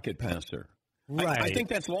a pocket passer. I think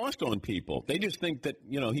that's lost on people. They just think that,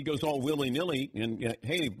 he goes all willy-nilly and,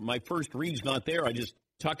 hey, my first read's not there. I just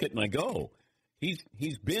tuck it and I go.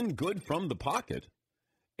 He's been good from the pocket.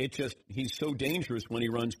 It's just he's so dangerous when he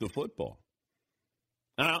runs the football.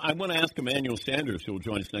 I want to ask Emmanuel Sanders, who will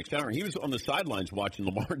join us next hour. He was on the sidelines watching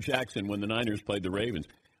Lamar Jackson when the Niners played the Ravens.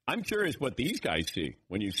 I'm curious what these guys see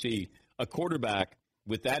when you see a quarterback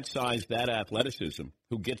with that size, that athleticism,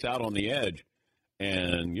 who gets out on the edge,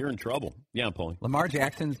 and you're in trouble. Yeah, Paulie. Lamar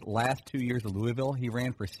Jackson's last 2 years at Louisville, he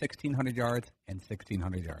ran for 1,600 yards and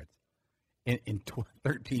 1,600 yards in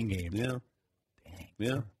 13 games. Yeah. Dang.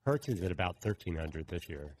 Yeah. Hurts is at about 1,300 this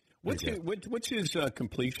year. What's his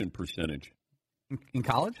completion percentage? In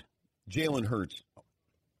college? Jalen Hurts.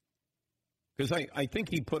 Because I think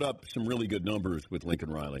he put up some really good numbers with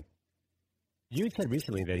Lincoln Riley. You said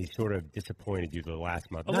recently that he sort of disappointed you the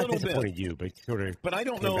last month. A Not little disappointed bit. you, but sort of. But I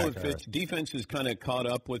don't know if its defense has kind of caught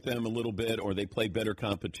up with them a little bit or they played better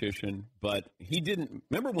competition. But he didn't.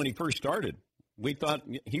 Remember when he first started? We thought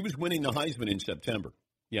he was winning the Heisman in September.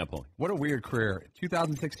 Yeah, Paul. What a weird career.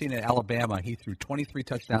 2016 at Alabama, he threw 23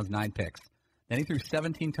 touchdowns, 9 picks. Then he threw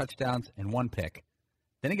 17 touchdowns and 1 pick.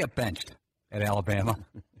 Then he got benched at Alabama.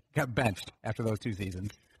 Got benched after those 2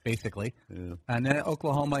 seasons, basically. Yeah. And then at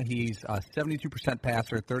Oklahoma, he's a 72%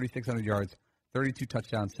 passer, 3,600 yards, 32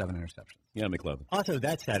 touchdowns, 7 interceptions. Yeah, McLevin. Also,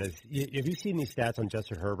 that stat is, have you seen these stats on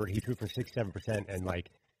Justin Herbert? He threw for 6-7%, and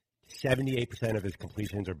 78% of his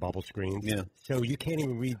completions are bubble screens. Yeah. So you can't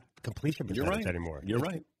even read completion percentage anymore. You're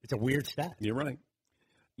right. It's a weird stat. You're right.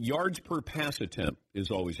 Yards per pass attempt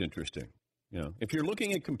is always interesting. If you're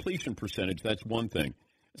looking at completion percentage, that's one thing.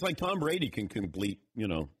 It's like Tom Brady can complete, he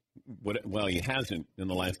hasn't in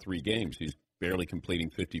the last 3 games. He's barely completing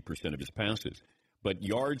 50% of his passes. But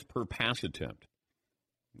yards per pass attempt,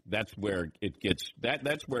 that's where it gets,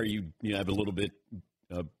 that's where you have a little bit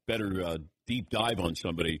better deep dive on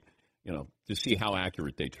somebody, to see how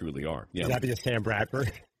accurate they truly are. Yeah. Is that because Sam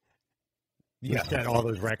Bradford? Yeah. Set all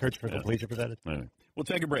those records for completion percentage? All right. We'll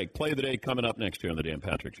take a break. Play of the day coming up next here on the Dan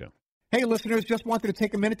Patrick Show. Hey, listeners, just wanted to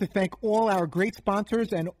take a minute to thank all our great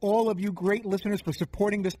sponsors and all of you great listeners for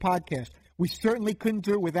supporting this podcast. We certainly couldn't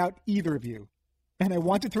do it without either of you. And I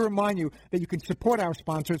wanted to remind you that you can support our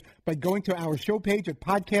sponsors by going to our show page at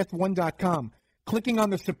podcast1.com, clicking on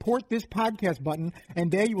the Support This Podcast button,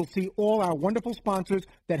 and there you will see all our wonderful sponsors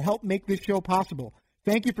that help make this show possible.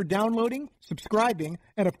 Thank you for downloading, subscribing,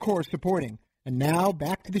 and, of course, supporting. And now,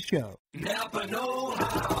 back to the show. Napa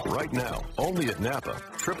know-how. Right now, only at Napa,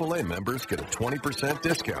 AAA members get a 20%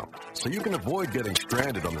 discount. So you can avoid getting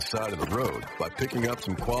stranded on the side of the road by picking up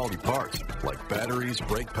some quality parts like batteries,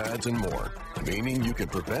 brake pads, and more. Meaning you can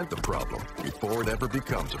prevent the problem before it ever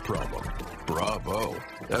becomes a problem. Bravo.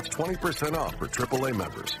 That's 20% off for AAA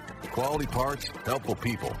members. Quality parts, helpful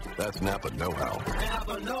people. That's Napa know-how.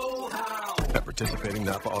 Napa know-how. At participating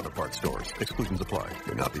Napa Auto Parts stores. Exclusions apply.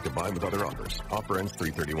 May not be combined with other offers. Offer ends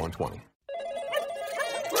 3/31/20.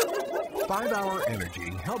 5-Hour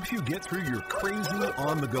Energy helps you get through your crazy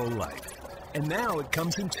on-the-go life. And now it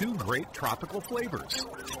comes in 2 great tropical flavors,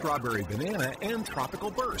 strawberry banana and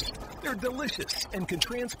tropical burst. They're delicious and can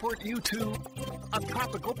transport you to a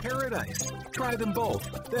tropical paradise. Try them both,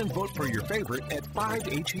 then vote for your favorite at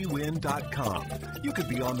 5hewin.com. You could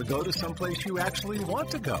be on the go to someplace you actually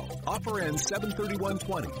want to go. Offer ends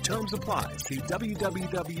 7/31/20. Terms apply. See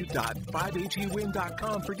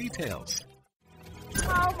www.5hewin.com for details.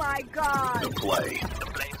 Oh my God. The play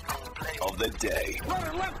of the day.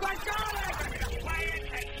 Running left, I got it!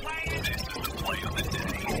 This is the play of the day.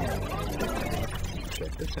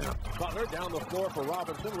 Check this out. Butler down the floor for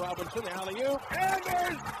Robinson. Robinson, alley-oop. And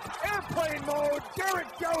there's airplane mode. Derek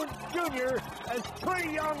Jones Jr. as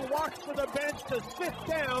Trae Young walks to the bench to sit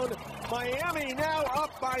down. Miami now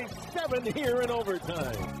up by 7 here in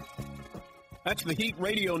overtime. That's the Heat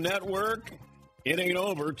Radio Network. It ain't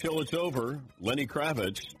over till it's over. Lenny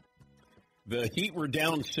Kravitz. The Heat were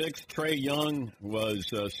down 6. Trae Young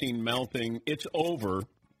was seen mouthing, "It's over,"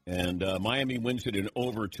 and Miami wins it in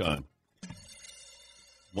overtime.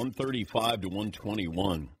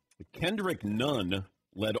 135-121. Kendrick Nunn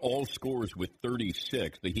led all scorers with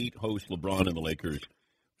 36. The Heat host LeBron and the Lakers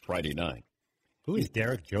Friday night. Who is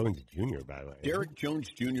Derek Jones Jr., by the way? Derek Jones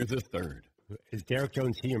Jr. III. Is Derek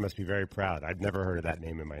Jones Sr. must be very proud. I've never heard of that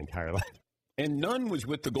name in my entire life. And Nunn was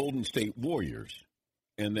with the Golden State Warriors.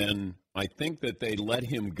 And then I think that they let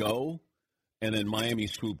him go, and then Miami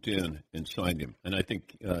swooped in and signed him. And I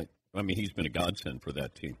think, he's been a godsend for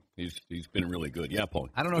that team. He's been really good. Yeah, Paul.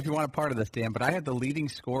 I don't know if you want a part of this, Dan, but I had the leading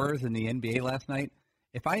scorers in the NBA last night.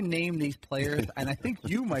 If I name these players, and I think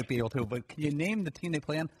you might be able to, but can you name the team they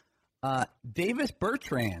play on? Davis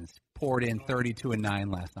Bertrands poured in 32 and 9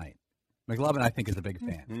 last night. McLovin, I think, is a big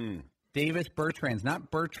fan. Mm. Davis Bertrands,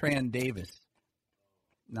 not Bertrand Davis.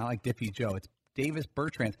 Not like Dippy Joe. It's Davis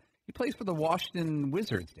Bertrands. He plays for the Washington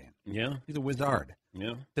Wizards, Dan. Yeah. He's a wizard.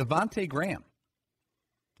 Yeah. Devontae Graham.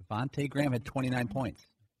 Devontae Graham had 29 points.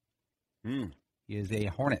 Mm. He is a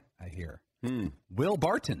Hornet, I hear. Mm. Will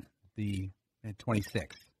Barton, at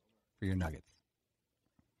 26 for your Nuggets.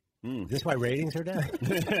 Is this why ratings are down?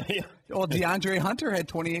 Yeah. Well, DeAndre Hunter had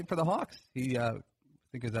 28 for the Hawks. He, I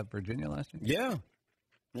think, was at Virginia last year. Yeah.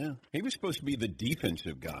 Yeah. He was supposed to be the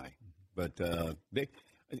defensive guy. But,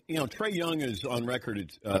 Trae Young is on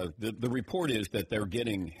record. The report is that they're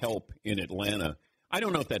getting help in Atlanta. I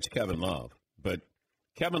don't know if that's Kevin Love, but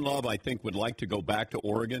Kevin Love, I think, would like to go back to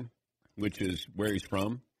Oregon, which is where he's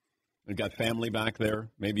from. He's got family back there.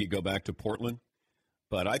 Maybe he'd go back to Portland.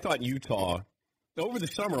 But I thought Utah, over the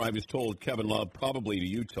summer I was told Kevin Love probably to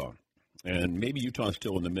Utah. And maybe Utah's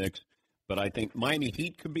still in the mix. But I think Miami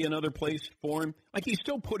Heat could be another place for him. Like, he's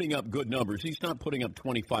still putting up good numbers. He's not putting up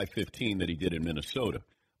 25-15 that he did in Minnesota.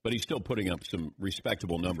 But he's still putting up some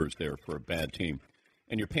respectable numbers there for a bad team.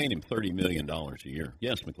 And you're paying him $30 million a year.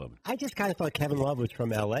 Yes, McLovin. I just kind of thought Kevin Love was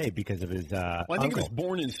from L.A. because of his I think uncle. he was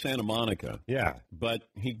born in Santa Monica. Yeah. But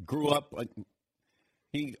he grew up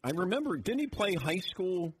I remember, didn't he play high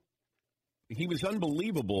school? He was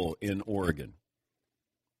unbelievable in Oregon.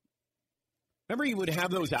 Remember, he would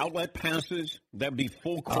have those outlet passes that would be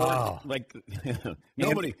full court, like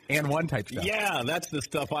nobody and one type stuff. Yeah, that's the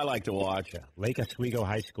stuff I like to watch. Yeah. Lake Oswego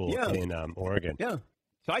High School in Oregon. Yeah,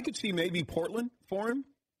 so I could see maybe Portland for him.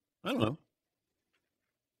 I don't know,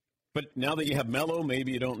 but now that you have Melo,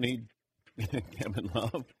 maybe you don't need Kevin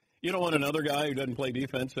Love. You don't want another guy who doesn't play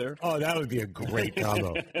defense there. Oh, that would be a great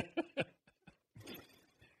combo.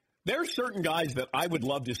 There are certain guys that I would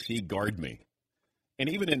love to see guard me. And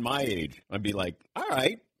even in my age, I'd be like, all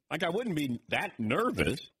right, like I wouldn't be that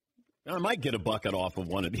nervous. I might get a bucket off of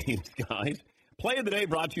one of these guys. Play of the day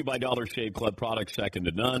brought to you by Dollar Shave Club, products second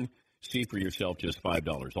to none. See for yourself just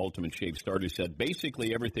 $5. Ultimate Shave Starter Set,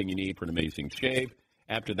 basically everything you need for an amazing shave.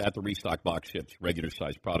 After that, the restock box ships regular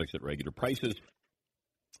size products at regular prices.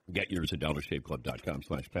 Get yours at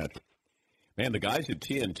dollarshaveclub.com/Patrick. Man, the guys at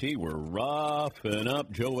TNT were roughing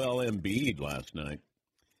up Joel Embiid last night.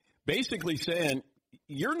 Basically saying,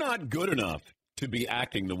 you're not good enough to be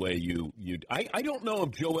acting the way you I don't know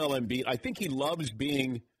if Joel Embiid, I think he loves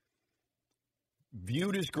being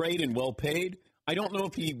viewed as great and well paid. I don't know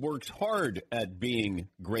if he works hard at being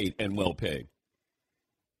great and well paid.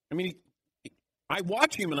 I mean, I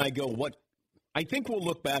watch him and I go, what? I think we'll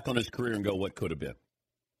look back on his career and go, what could have been?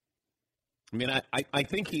 I mean, I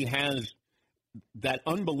think he has that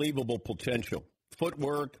unbelievable potential,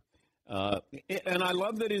 footwork, and I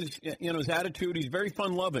love that his attitude. He's very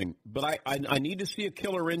fun-loving, but I need to see a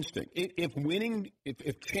killer instinct.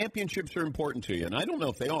 If championships are important to you, and I don't know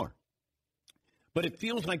if they are, but it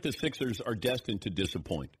feels like the Sixers are destined to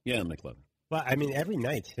disappoint. Yeah, McLovin. Well, I mean, every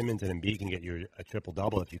night Simmons and Embiid can get you a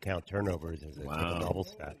triple-double if you count turnovers as a triple-double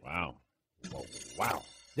stat. Wow. Wow.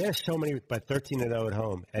 There's so many, but 13-0 at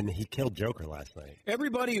home, and he killed Joker last night.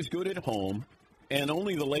 Everybody is good at home, and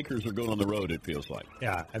only the Lakers are good on the road, it feels like.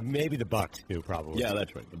 Yeah, and maybe the Bucks too, probably. Yeah,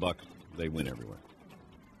 that's right. The Bucks, they win everywhere.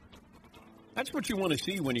 That's what you want to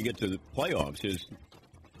see when you get to the playoffs is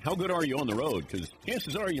how good are you on the road? Because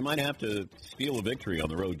chances are you might have to steal a victory on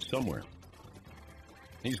the road somewhere.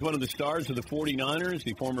 He's one of the stars of the 49ers,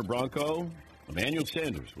 the former Bronco. Emmanuel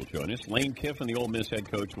Sanders will join us. Lane Kiffin, the Ole Miss head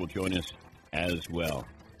coach, will join us as well.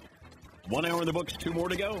 1 hour in the books, 2 more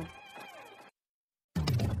to go.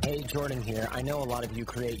 Hey, Jordan here. I know a lot of you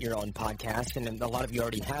create your own podcast, and a lot of you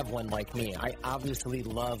already have one like me. I obviously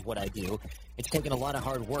love what I do. It's taken a lot of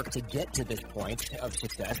hard work to get to this point of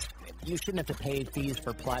success. You shouldn't have to pay fees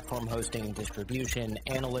for platform hosting, distribution,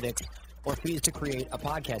 analytics, or fees to create a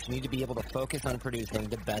podcast. You need to be able to focus on producing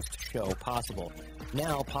the best show possible.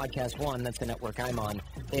 Now, Podcast One, that's the network I'm on,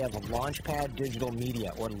 they have Launchpad Digital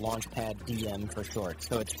Media, or Launchpad DM for short.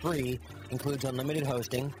 So it's free, includes unlimited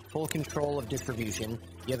hosting, full control of distribution.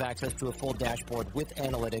 You have access to a full dashboard with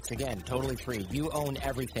analytics. Again, totally free. You own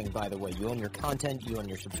everything, by the way. You own your content, you own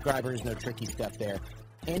your subscribers, no tricky stuff there.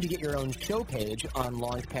 And you get your own show page on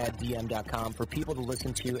launchpaddm.com for people to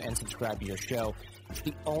listen to and subscribe to your show. It's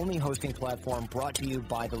the only hosting platform brought to you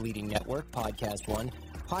by the leading network, Podcast One.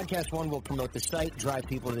 Podcast One will promote the site, drive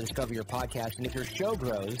people to discover your podcast, and if your show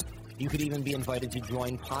grows, you could even be invited to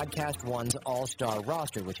join Podcast One's all-star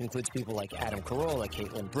roster, which includes people like Adam Carolla,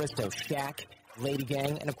 Caitlin Bristow, Shaq, Lady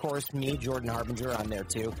Gang, and of course me, Jordan Harbinger, on there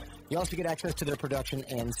too. You also get access to their production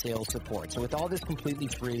and sales support. So with all this completely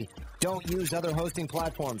free, don't use other hosting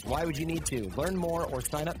platforms. Why would you need to? Learn more or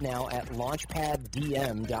sign up now at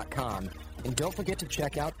launchpaddm.com. And don't forget to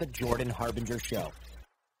check out the Jordan Harbinger Show.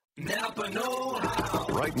 Napa know-how.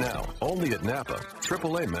 Right now, only at Napa,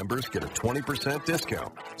 AAA members get a 20%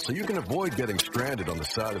 discount. So you can avoid getting stranded on the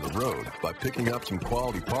side of the road by picking up some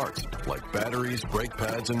quality parts like batteries, brake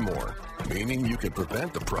pads, and more. Meaning you can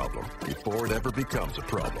prevent the problem before it ever becomes a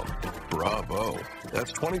problem. Bravo.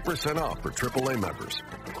 That's 20% off for AAA members.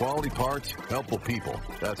 Quality parts, helpful people.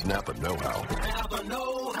 That's Napa know-how. Napa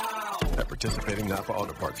know-how. At participating Napa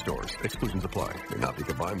Auto Parts stores. Exclusions apply. May not be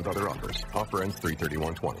combined with other offers. Offer ends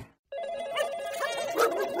 3/31/20.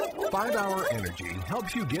 5-Hour Energy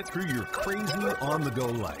helps you get through your crazy on-the-go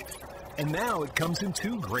life. And now it comes in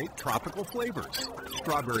 2 great tropical flavors,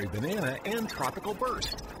 strawberry banana and tropical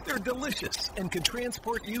burst. They're delicious and can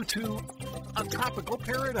transport you to a tropical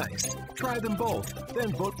paradise. Try them both,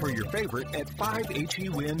 then vote for your favorite at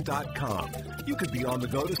 5hewin.com. You could be on the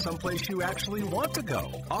go to someplace you actually want to go.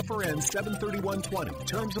 Offer ends 7/31/20.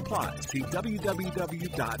 Terms apply. See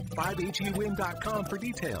www.5hewin.com for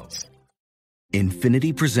details.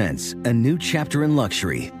 Infiniti presents a new chapter in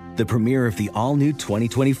luxury, the premiere of the all-new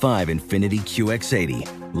 2025 Infiniti QX80,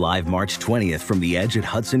 live March 20th from the Edge at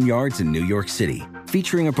Hudson Yards in New York City,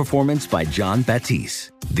 featuring a performance by John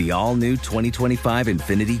Batiste. The all-new 2025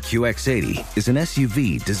 Infiniti QX80 is an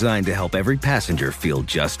SUV designed to help every passenger feel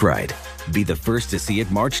just right. Be the first to see it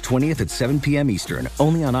March 20th at 7 p.m. Eastern,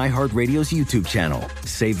 only on iHeartRadio's YouTube channel.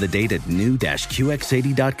 Save the date at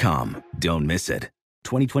new-QX80.com. Don't miss it.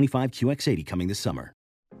 2025 QX80 coming this summer.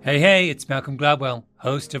 Hey, it's Malcolm Gladwell,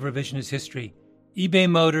 host of Revisionist History. eBay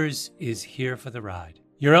Motors is here for the ride.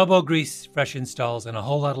 Your elbow grease, fresh installs, and a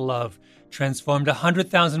whole lot of love transformed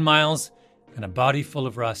 100,000 miles and a body full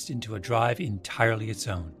of rust into a drive entirely its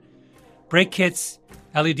own. Brake kits,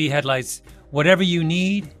 LED headlights, whatever you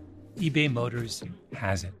need, eBay Motors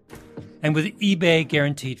has it. And with eBay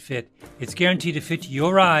Guaranteed Fit, it's guaranteed to fit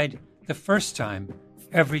your ride the first time,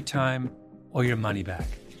 every time, or your money back.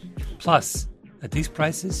 Plus, at these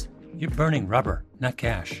prices, you're burning rubber, not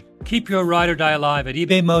cash. Keep your ride or die alive at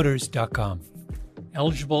ebaymotors.com.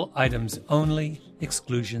 Eligible items only.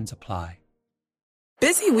 Exclusions apply.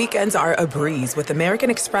 Busy weekends are a breeze with American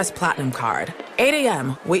Express Platinum Card. 8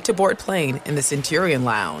 a.m., wait to board plane in the Centurion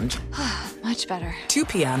Lounge. Much better. 2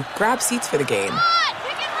 p.m., grab seats for the game.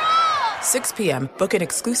 6 p.m., book an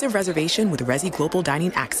exclusive reservation with Resi Global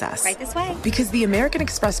Dining Access. Right this way. Because the American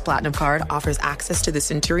Express Platinum Card offers access to the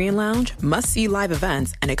Centurion Lounge, must-see live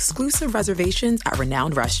events, and exclusive reservations at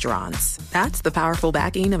renowned restaurants. That's the powerful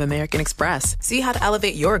backing of American Express. See how to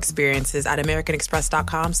elevate your experiences at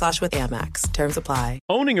americanexpress.com/withAmex. Terms apply.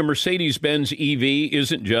 Owning a Mercedes-Benz EV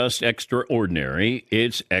isn't just extraordinary,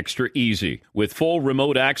 it's extra easy. With full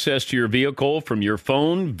remote access to your vehicle from your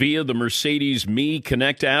phone via the Mercedes Me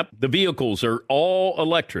Connect app, the vehicles are all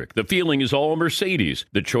electric. The feeling is all Mercedes.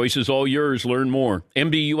 The choice is all yours. Learn more.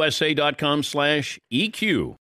 MBUSA.com/EQ.